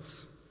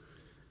ourselves,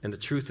 and the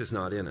truth is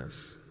not in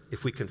us.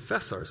 If we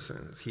confess our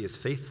sins, he is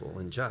faithful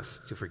and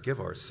just to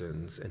forgive our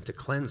sins and to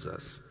cleanse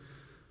us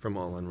from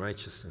all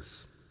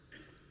unrighteousness.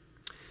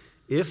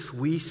 If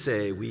we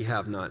say we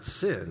have not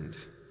sinned,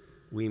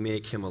 we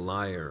make him a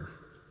liar,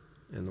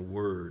 and the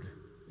word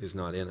is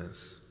not in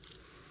us.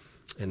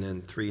 And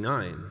then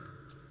 3:9,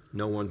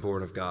 no one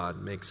born of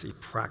God makes a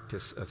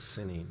practice of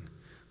sinning,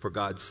 for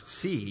God's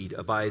seed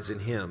abides in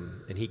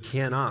him, and he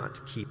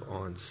cannot keep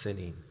on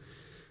sinning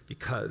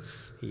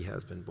because he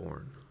has been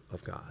born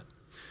of God.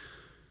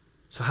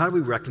 So how do we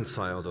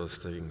reconcile those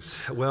things?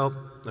 Well,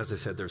 as I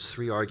said, there's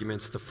three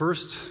arguments. The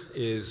first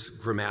is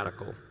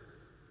grammatical.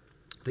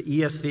 The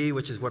ESV,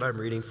 which is what I'm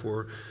reading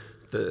for,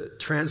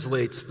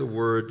 translates the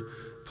word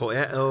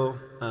poeo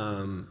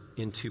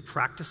into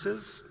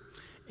practices,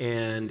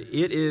 and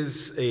it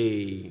is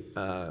a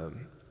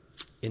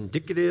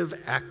indicative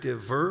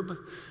active verb,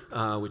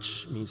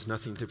 which means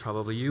nothing to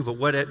probably you, but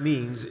what it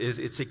means is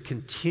it's a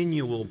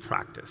continual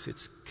practice.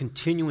 It's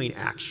continuing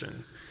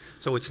action.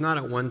 So it's not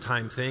a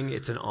one-time thing,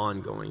 it's an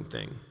ongoing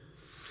thing.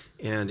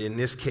 And in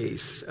this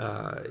case,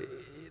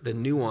 the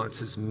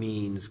nuances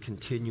means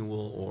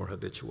continual or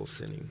habitual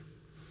sinning.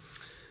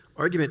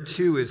 Argument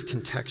 2 is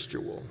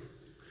contextual.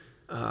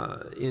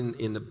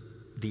 In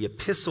the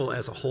epistle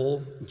as a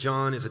whole,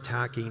 John is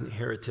attacking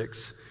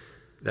heretics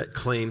that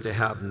claim to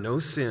have no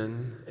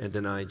sin and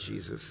deny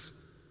Jesus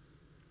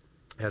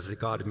as the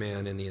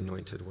God-man and the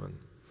Anointed One.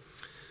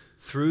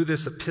 Through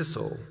this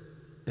epistle,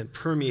 and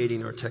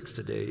permeating our text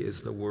today,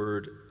 is the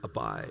word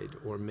abide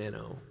or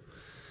meno.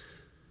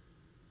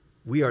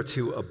 We are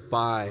to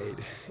abide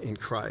in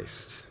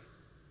Christ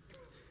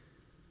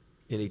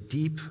in a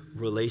deep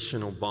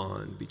relational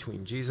bond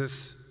between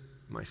Jesus,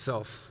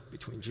 myself,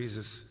 between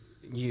Jesus,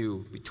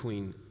 you,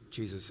 between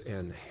Jesus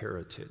and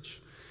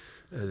Heritage.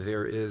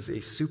 There is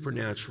a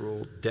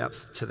supernatural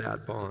depth to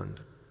that bond.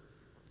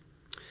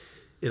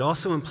 It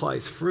also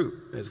implies fruit,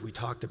 as we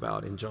talked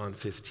about in John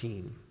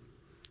 15.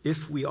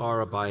 If we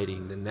are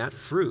abiding, then that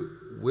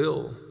fruit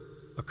will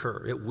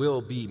occur. It will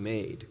be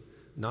made,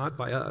 not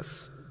by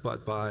us,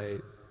 but by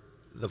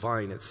the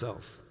vine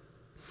itself.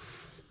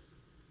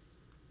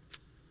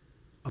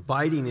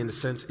 Abiding, in a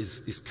sense,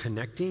 is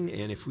connecting,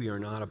 and if we are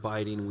not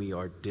abiding, we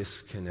are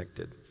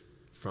disconnected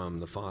from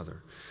the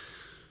Father.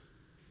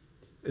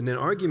 And then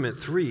argument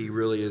 3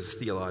 really is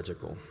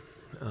theological.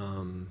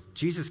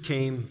 Jesus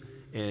came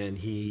and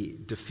he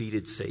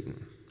defeated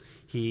Satan.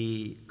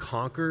 He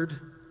conquered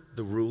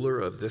the ruler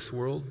of this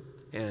world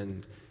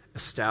and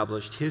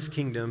established his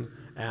kingdom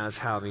as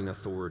having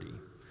authority.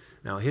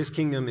 Now, his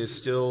kingdom is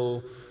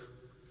still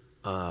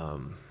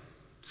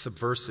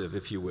subversive,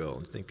 if you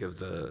will. Think of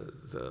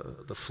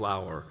the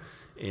flour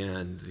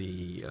and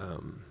the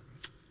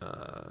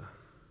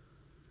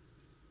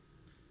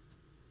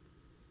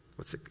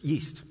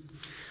yeast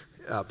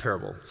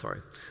parable.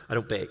 Sorry, I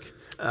don't bake.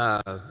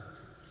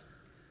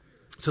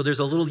 So there's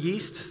a little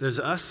yeast, there's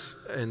us,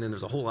 and then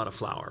there's a whole lot of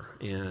flour.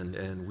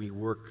 And we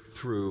work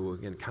through,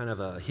 in kind of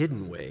a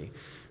hidden way,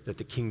 that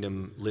the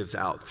kingdom lives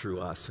out through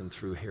us and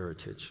through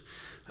Heritage.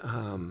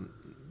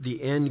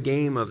 The end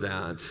game of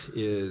that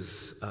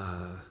is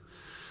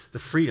the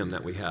freedom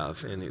that we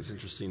have. And it's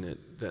interesting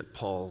that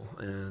Paul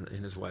and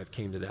his wife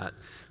came to that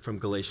from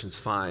Galatians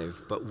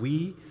 5. But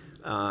we,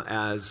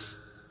 as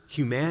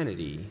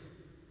humanity,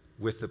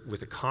 with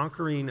the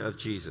conquering of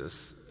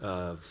Jesus,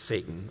 of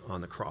Satan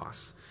on the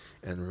cross,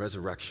 and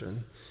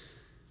resurrection,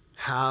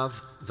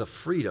 have the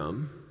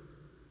freedom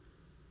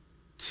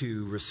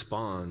to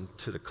respond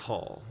to the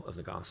call of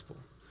the gospel.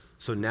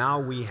 So now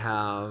we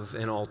have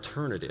an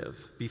alternative.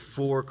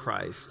 Before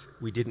Christ,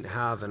 we didn't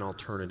have an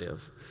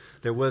alternative.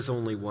 There was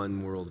only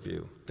one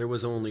worldview. There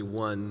was only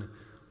one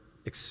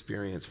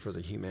experience for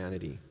the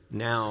humanity.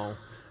 Now,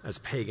 as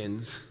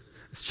pagans,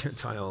 as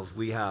Gentiles,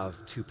 we have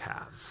two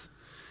paths.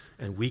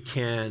 And we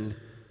can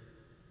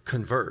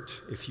convert,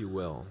 if you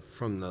will,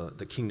 from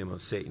the kingdom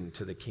of Satan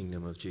to the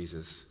kingdom of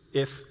Jesus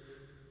if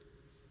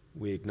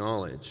we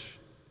acknowledge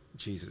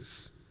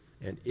Jesus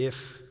and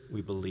if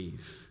we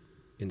believe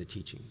in the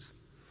teachings.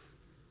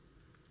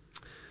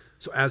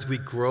 So as we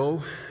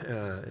grow,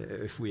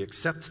 if we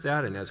accept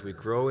that, and as we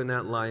grow in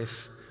that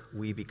life,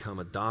 we become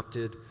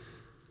adopted.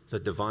 The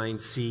divine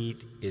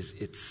seed is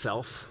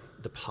itself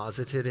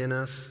deposited in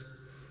us.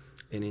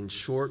 And in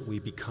short, we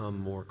become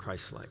more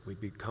Christ-like. We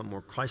become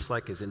more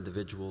Christ-like as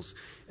individuals,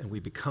 and we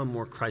become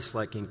more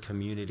Christ-like in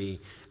community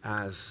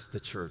as the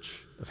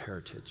Church of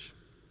Heritage.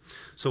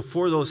 So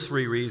for those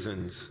three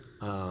reasons,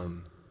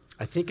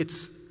 I think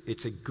it's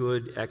a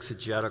good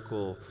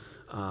exegetical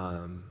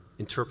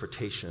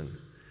interpretation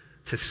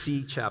to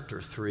see chapter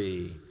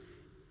 3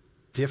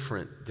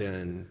 different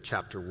than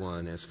chapter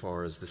 1 as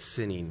far as the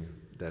sinning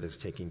that is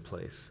taking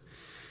place.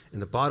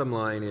 And the bottom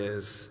line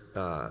is,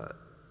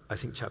 I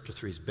think chapter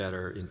 3 is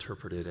better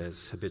interpreted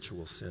as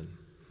habitual sin.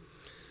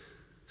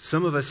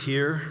 Some of us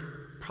here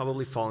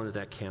probably fall into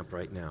that camp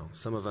right now.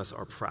 Some of us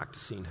are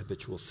practicing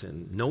habitual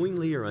sin,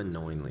 knowingly or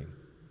unknowingly.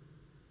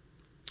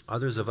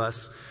 Others of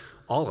us,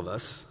 all of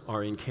us,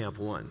 are in camp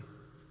 1,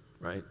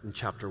 right? In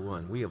chapter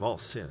 1, we have all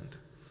sinned.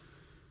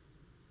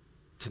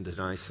 To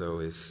deny so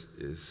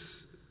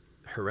is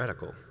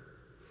heretical.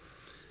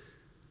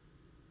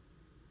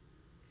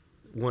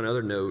 One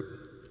other note,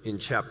 in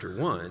chapter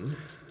 1,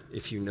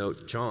 if you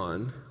note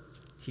John,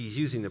 he's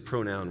using the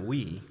pronoun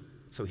we,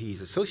 so he's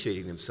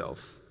associating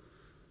himself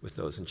with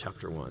those in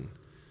chapter 1.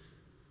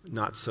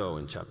 Not so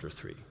in chapter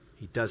 3.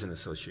 He doesn't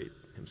associate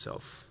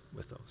himself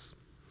with those.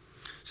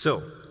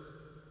 So,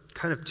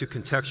 kind of to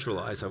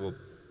contextualize, I will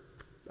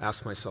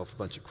ask myself a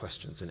bunch of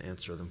questions and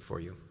answer them for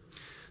you.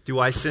 Do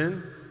I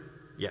sin?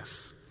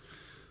 Yes.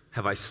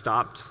 Have I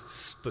stopped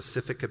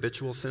specific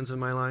habitual sins in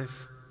my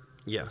life?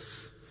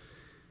 Yes.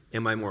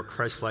 Am I more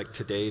Christ-like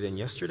today than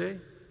yesterday?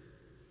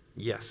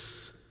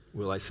 Yes.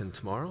 Will I sin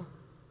tomorrow?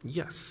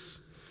 Yes.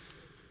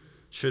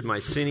 Should my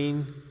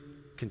sinning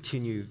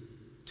continue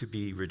to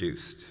be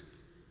reduced?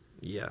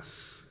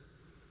 Yes.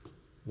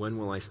 When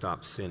will I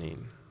stop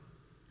sinning?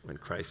 When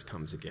Christ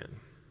comes again.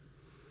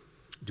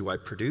 Do I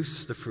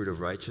produce the fruit of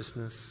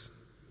righteousness?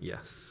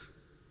 Yes.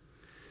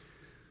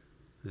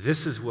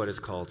 This is what is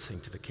called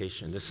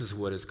sanctification. This is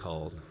what is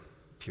called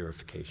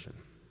purification.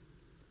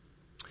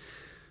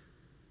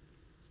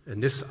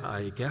 And this,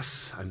 I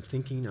guess, I'm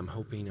thinking, I'm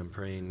hoping, I'm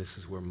praying, this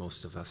is where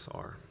most of us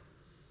are.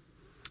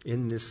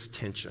 In this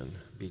tension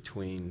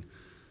between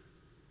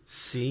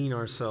seeing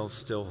ourselves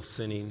still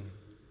sinning,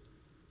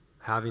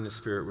 having the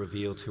Spirit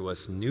reveal to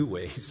us new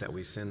ways that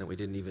we sin that we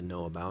didn't even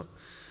know about,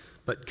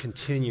 but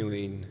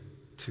continuing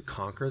to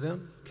conquer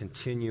them,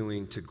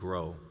 continuing to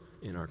grow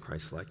in our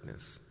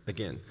Christ-likeness.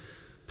 Again,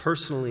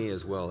 personally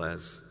as well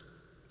as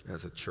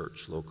a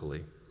church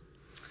locally.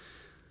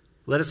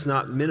 Let us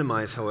not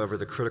minimize, however,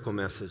 the critical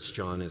message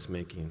John is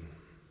making.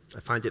 I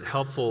find it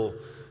helpful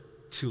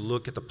to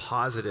look at the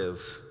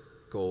positive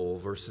goal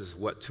versus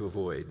what to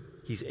avoid.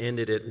 He's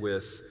ended it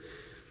with,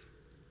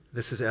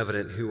 this is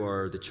evident who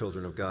are the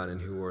children of God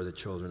and who are the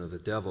children of the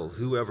devil.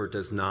 Whoever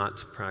does not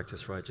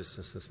practice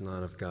righteousness is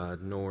not of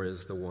God, nor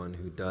is the one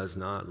who does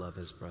not love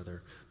his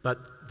brother. But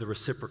the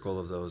reciprocal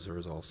of those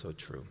is also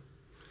true.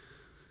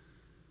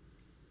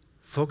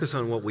 Focus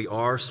on what we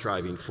are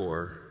striving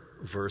for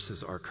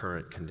versus our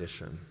current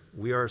condition.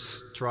 We are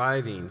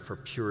striving for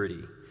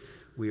purity.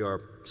 We are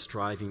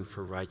striving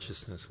for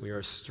righteousness. We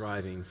are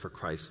striving for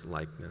Christ's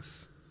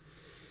likeness.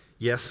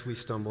 Yes, we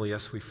stumble.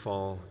 Yes, we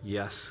fall.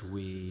 Yes,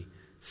 we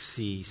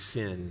see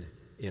sin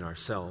in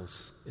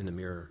ourselves in the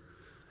mirror.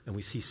 And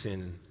we see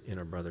sin in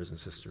our brothers and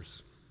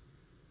sisters.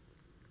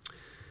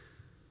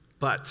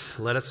 But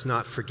let us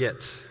not forget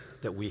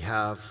that we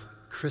have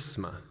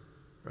charisma,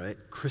 right?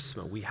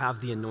 Charisma. We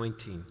have the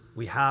anointing.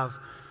 We have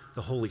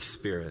the Holy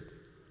Spirit.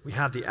 We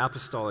have the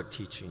apostolic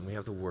teaching. We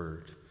have the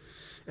Word.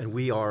 And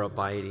we are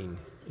abiding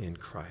in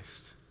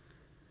Christ.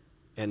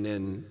 And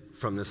then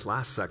from this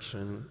last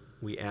section,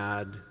 we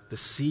add the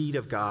seed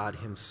of God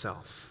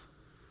himself.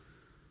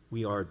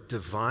 We are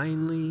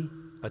divinely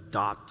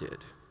adopted.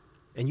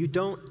 And you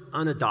don't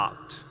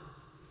unadopt.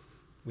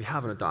 We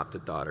have an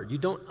adopted daughter. You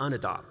don't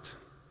unadopt.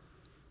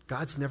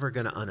 God's never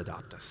going to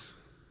unadopt us.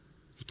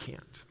 He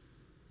can't.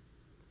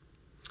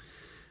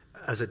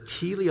 As a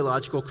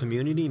teleological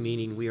community,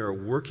 meaning we are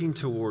working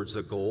towards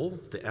a goal,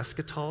 the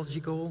eschatology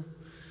goal,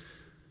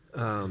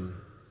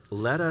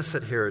 let us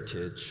at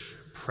Heritage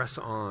press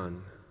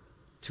on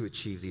to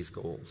achieve these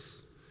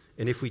goals.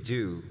 And if we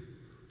do,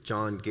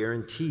 John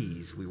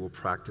guarantees we will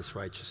practice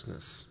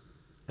righteousness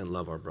and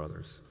love our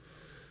brothers.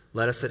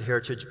 Let us at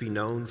Heritage be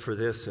known for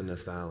this in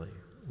this valley.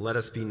 Let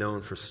us be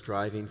known for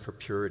striving for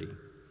purity,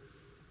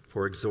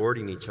 for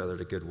exhorting each other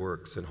to good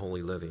works and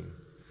holy living.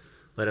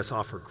 Let us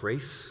offer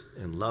grace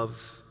and love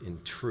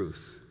in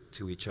truth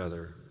to each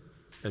other.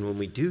 And when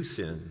we do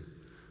sin,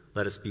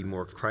 let us be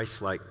more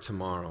Christ-like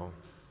tomorrow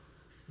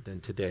than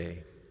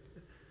today.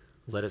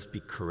 Let us be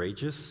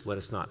courageous. Let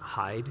us not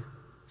hide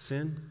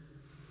sin,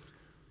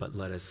 but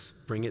let us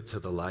bring it to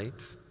the light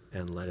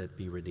and let it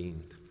be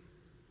redeemed.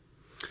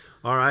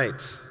 All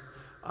right.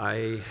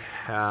 I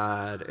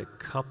had a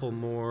couple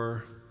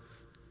more,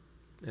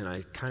 and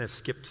I kind of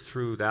skipped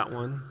through that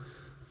one.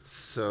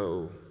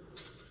 So,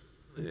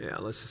 yeah,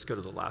 let's just go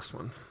to the last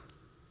one.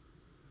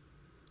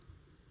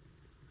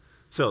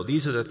 So,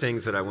 these are the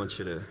things that I want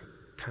you to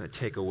kind of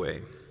take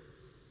away.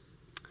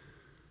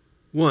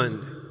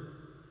 One,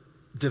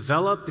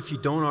 develop, if you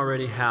don't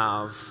already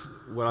have,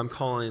 what I'm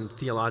calling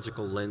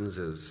theological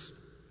lenses.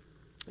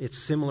 It's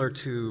similar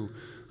to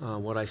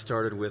what I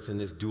started with in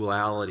this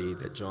duality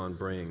that John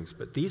brings.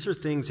 But these are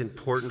things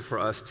important for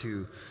us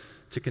to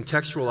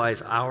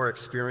contextualize our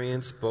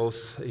experience, both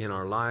in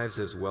our lives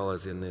as well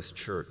as in this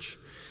church.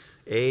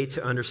 A,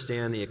 to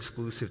understand the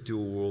exclusive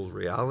dual world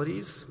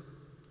realities.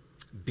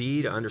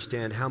 B, to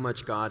understand how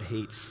much God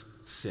hates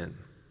sin.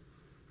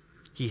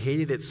 He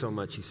hated it so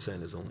much he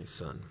sent his only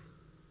son.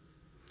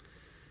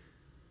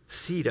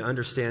 C, to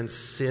understand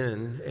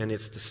sin and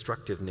its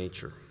destructive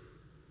nature.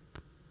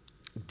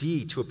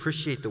 D, to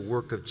appreciate the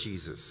work of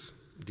Jesus,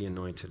 the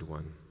Anointed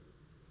One.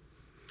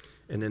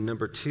 And then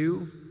number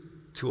 2,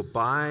 to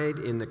abide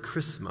in the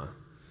charisma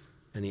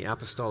and the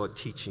apostolic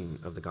teaching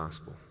of the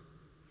gospel.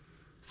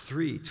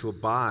 3, to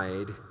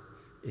abide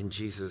in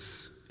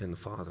Jesus and the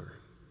Father.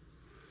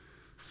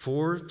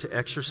 4, to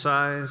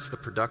exercise the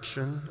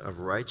production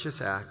of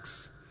righteous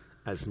acts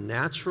as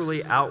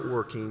naturally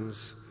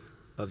outworkings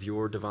of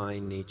your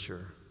divine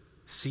nature.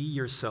 See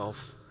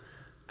yourself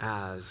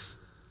as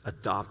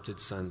adopted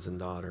sons and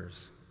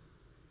daughters.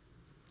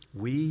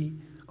 We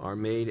are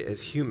made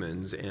as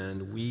humans,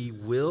 and we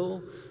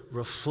will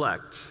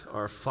reflect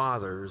our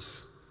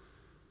Father's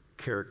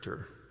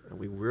character. And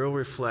we will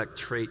reflect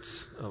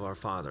traits of our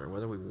Father,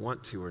 whether we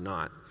want to or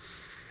not.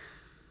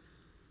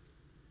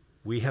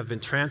 We have been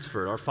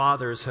transferred. Our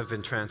fathers have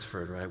been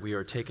transferred, right? We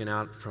are taken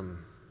out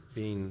from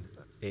being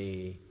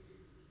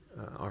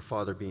our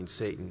father being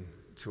Satan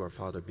to our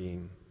Father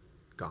being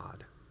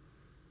God.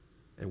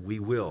 And we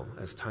will,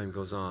 as time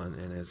goes on,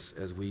 and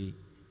as we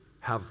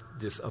have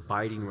this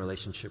abiding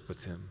relationship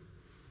with him,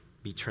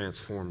 be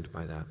transformed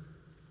by that.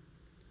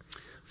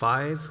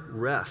 5,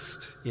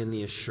 rest in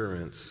the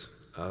assurance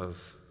of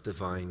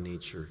divine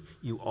nature.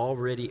 You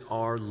already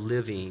are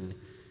living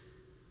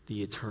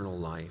the eternal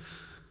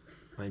life.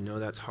 I know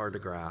that's hard to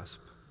grasp,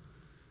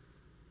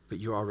 but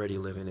you're already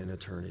living in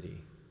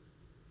eternity.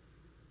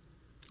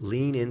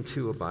 Lean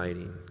into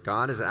abiding.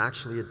 God has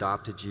actually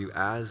adopted you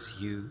as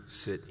you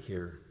sit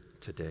here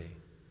today.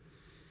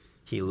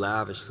 He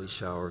lavishly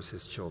showers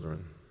his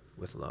children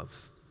with love.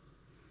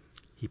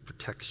 He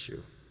protects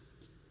you.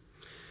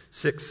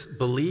 6,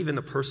 believe in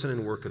the person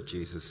and work of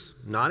Jesus,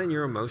 not in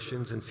your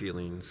emotions and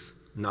feelings,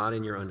 not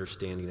in your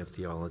understanding of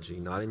theology,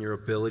 not in your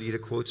ability to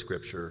quote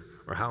Scripture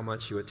or how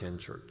much you attend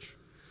church.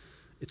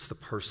 It's the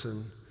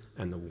person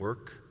and the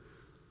work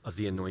of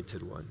the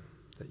Anointed One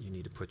that you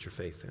need to put your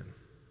faith in.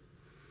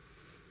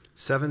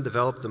 7,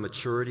 develop the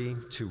maturity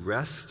to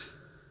rest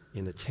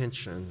in the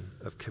tension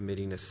of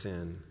committing a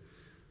sin,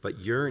 but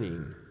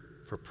yearning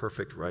for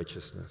perfect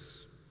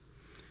righteousness.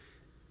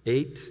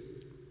 8,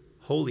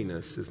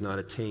 holiness is not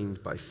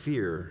attained by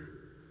fear,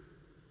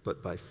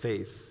 but by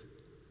faith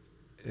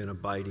and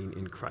abiding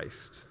in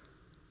Christ.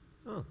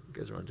 Oh, you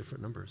guys are on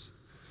different numbers.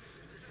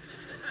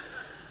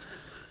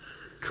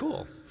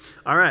 Cool.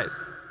 All right.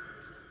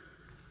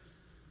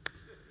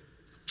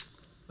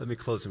 Let me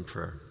close in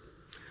prayer.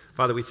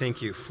 Father, we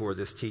thank you for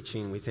this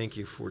teaching. We thank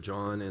you for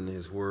John and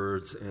his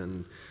words,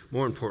 and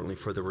more importantly,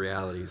 for the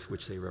realities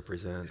which they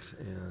represent.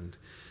 And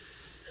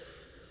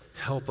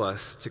help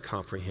us to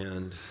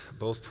comprehend,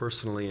 both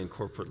personally and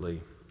corporately,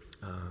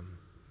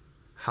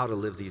 how to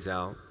live these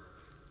out,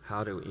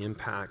 how to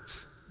impact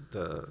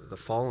the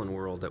fallen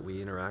world that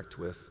we interact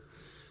with,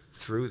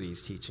 through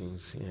these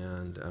teachings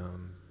and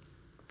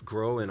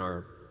grow in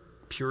our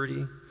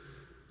purity,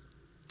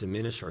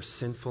 diminish our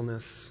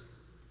sinfulness,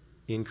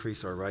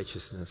 increase our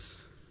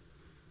righteousness,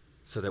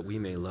 so that we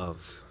may love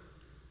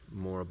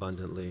more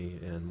abundantly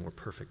and more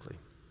perfectly.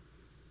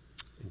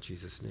 In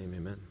Jesus' name,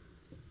 amen.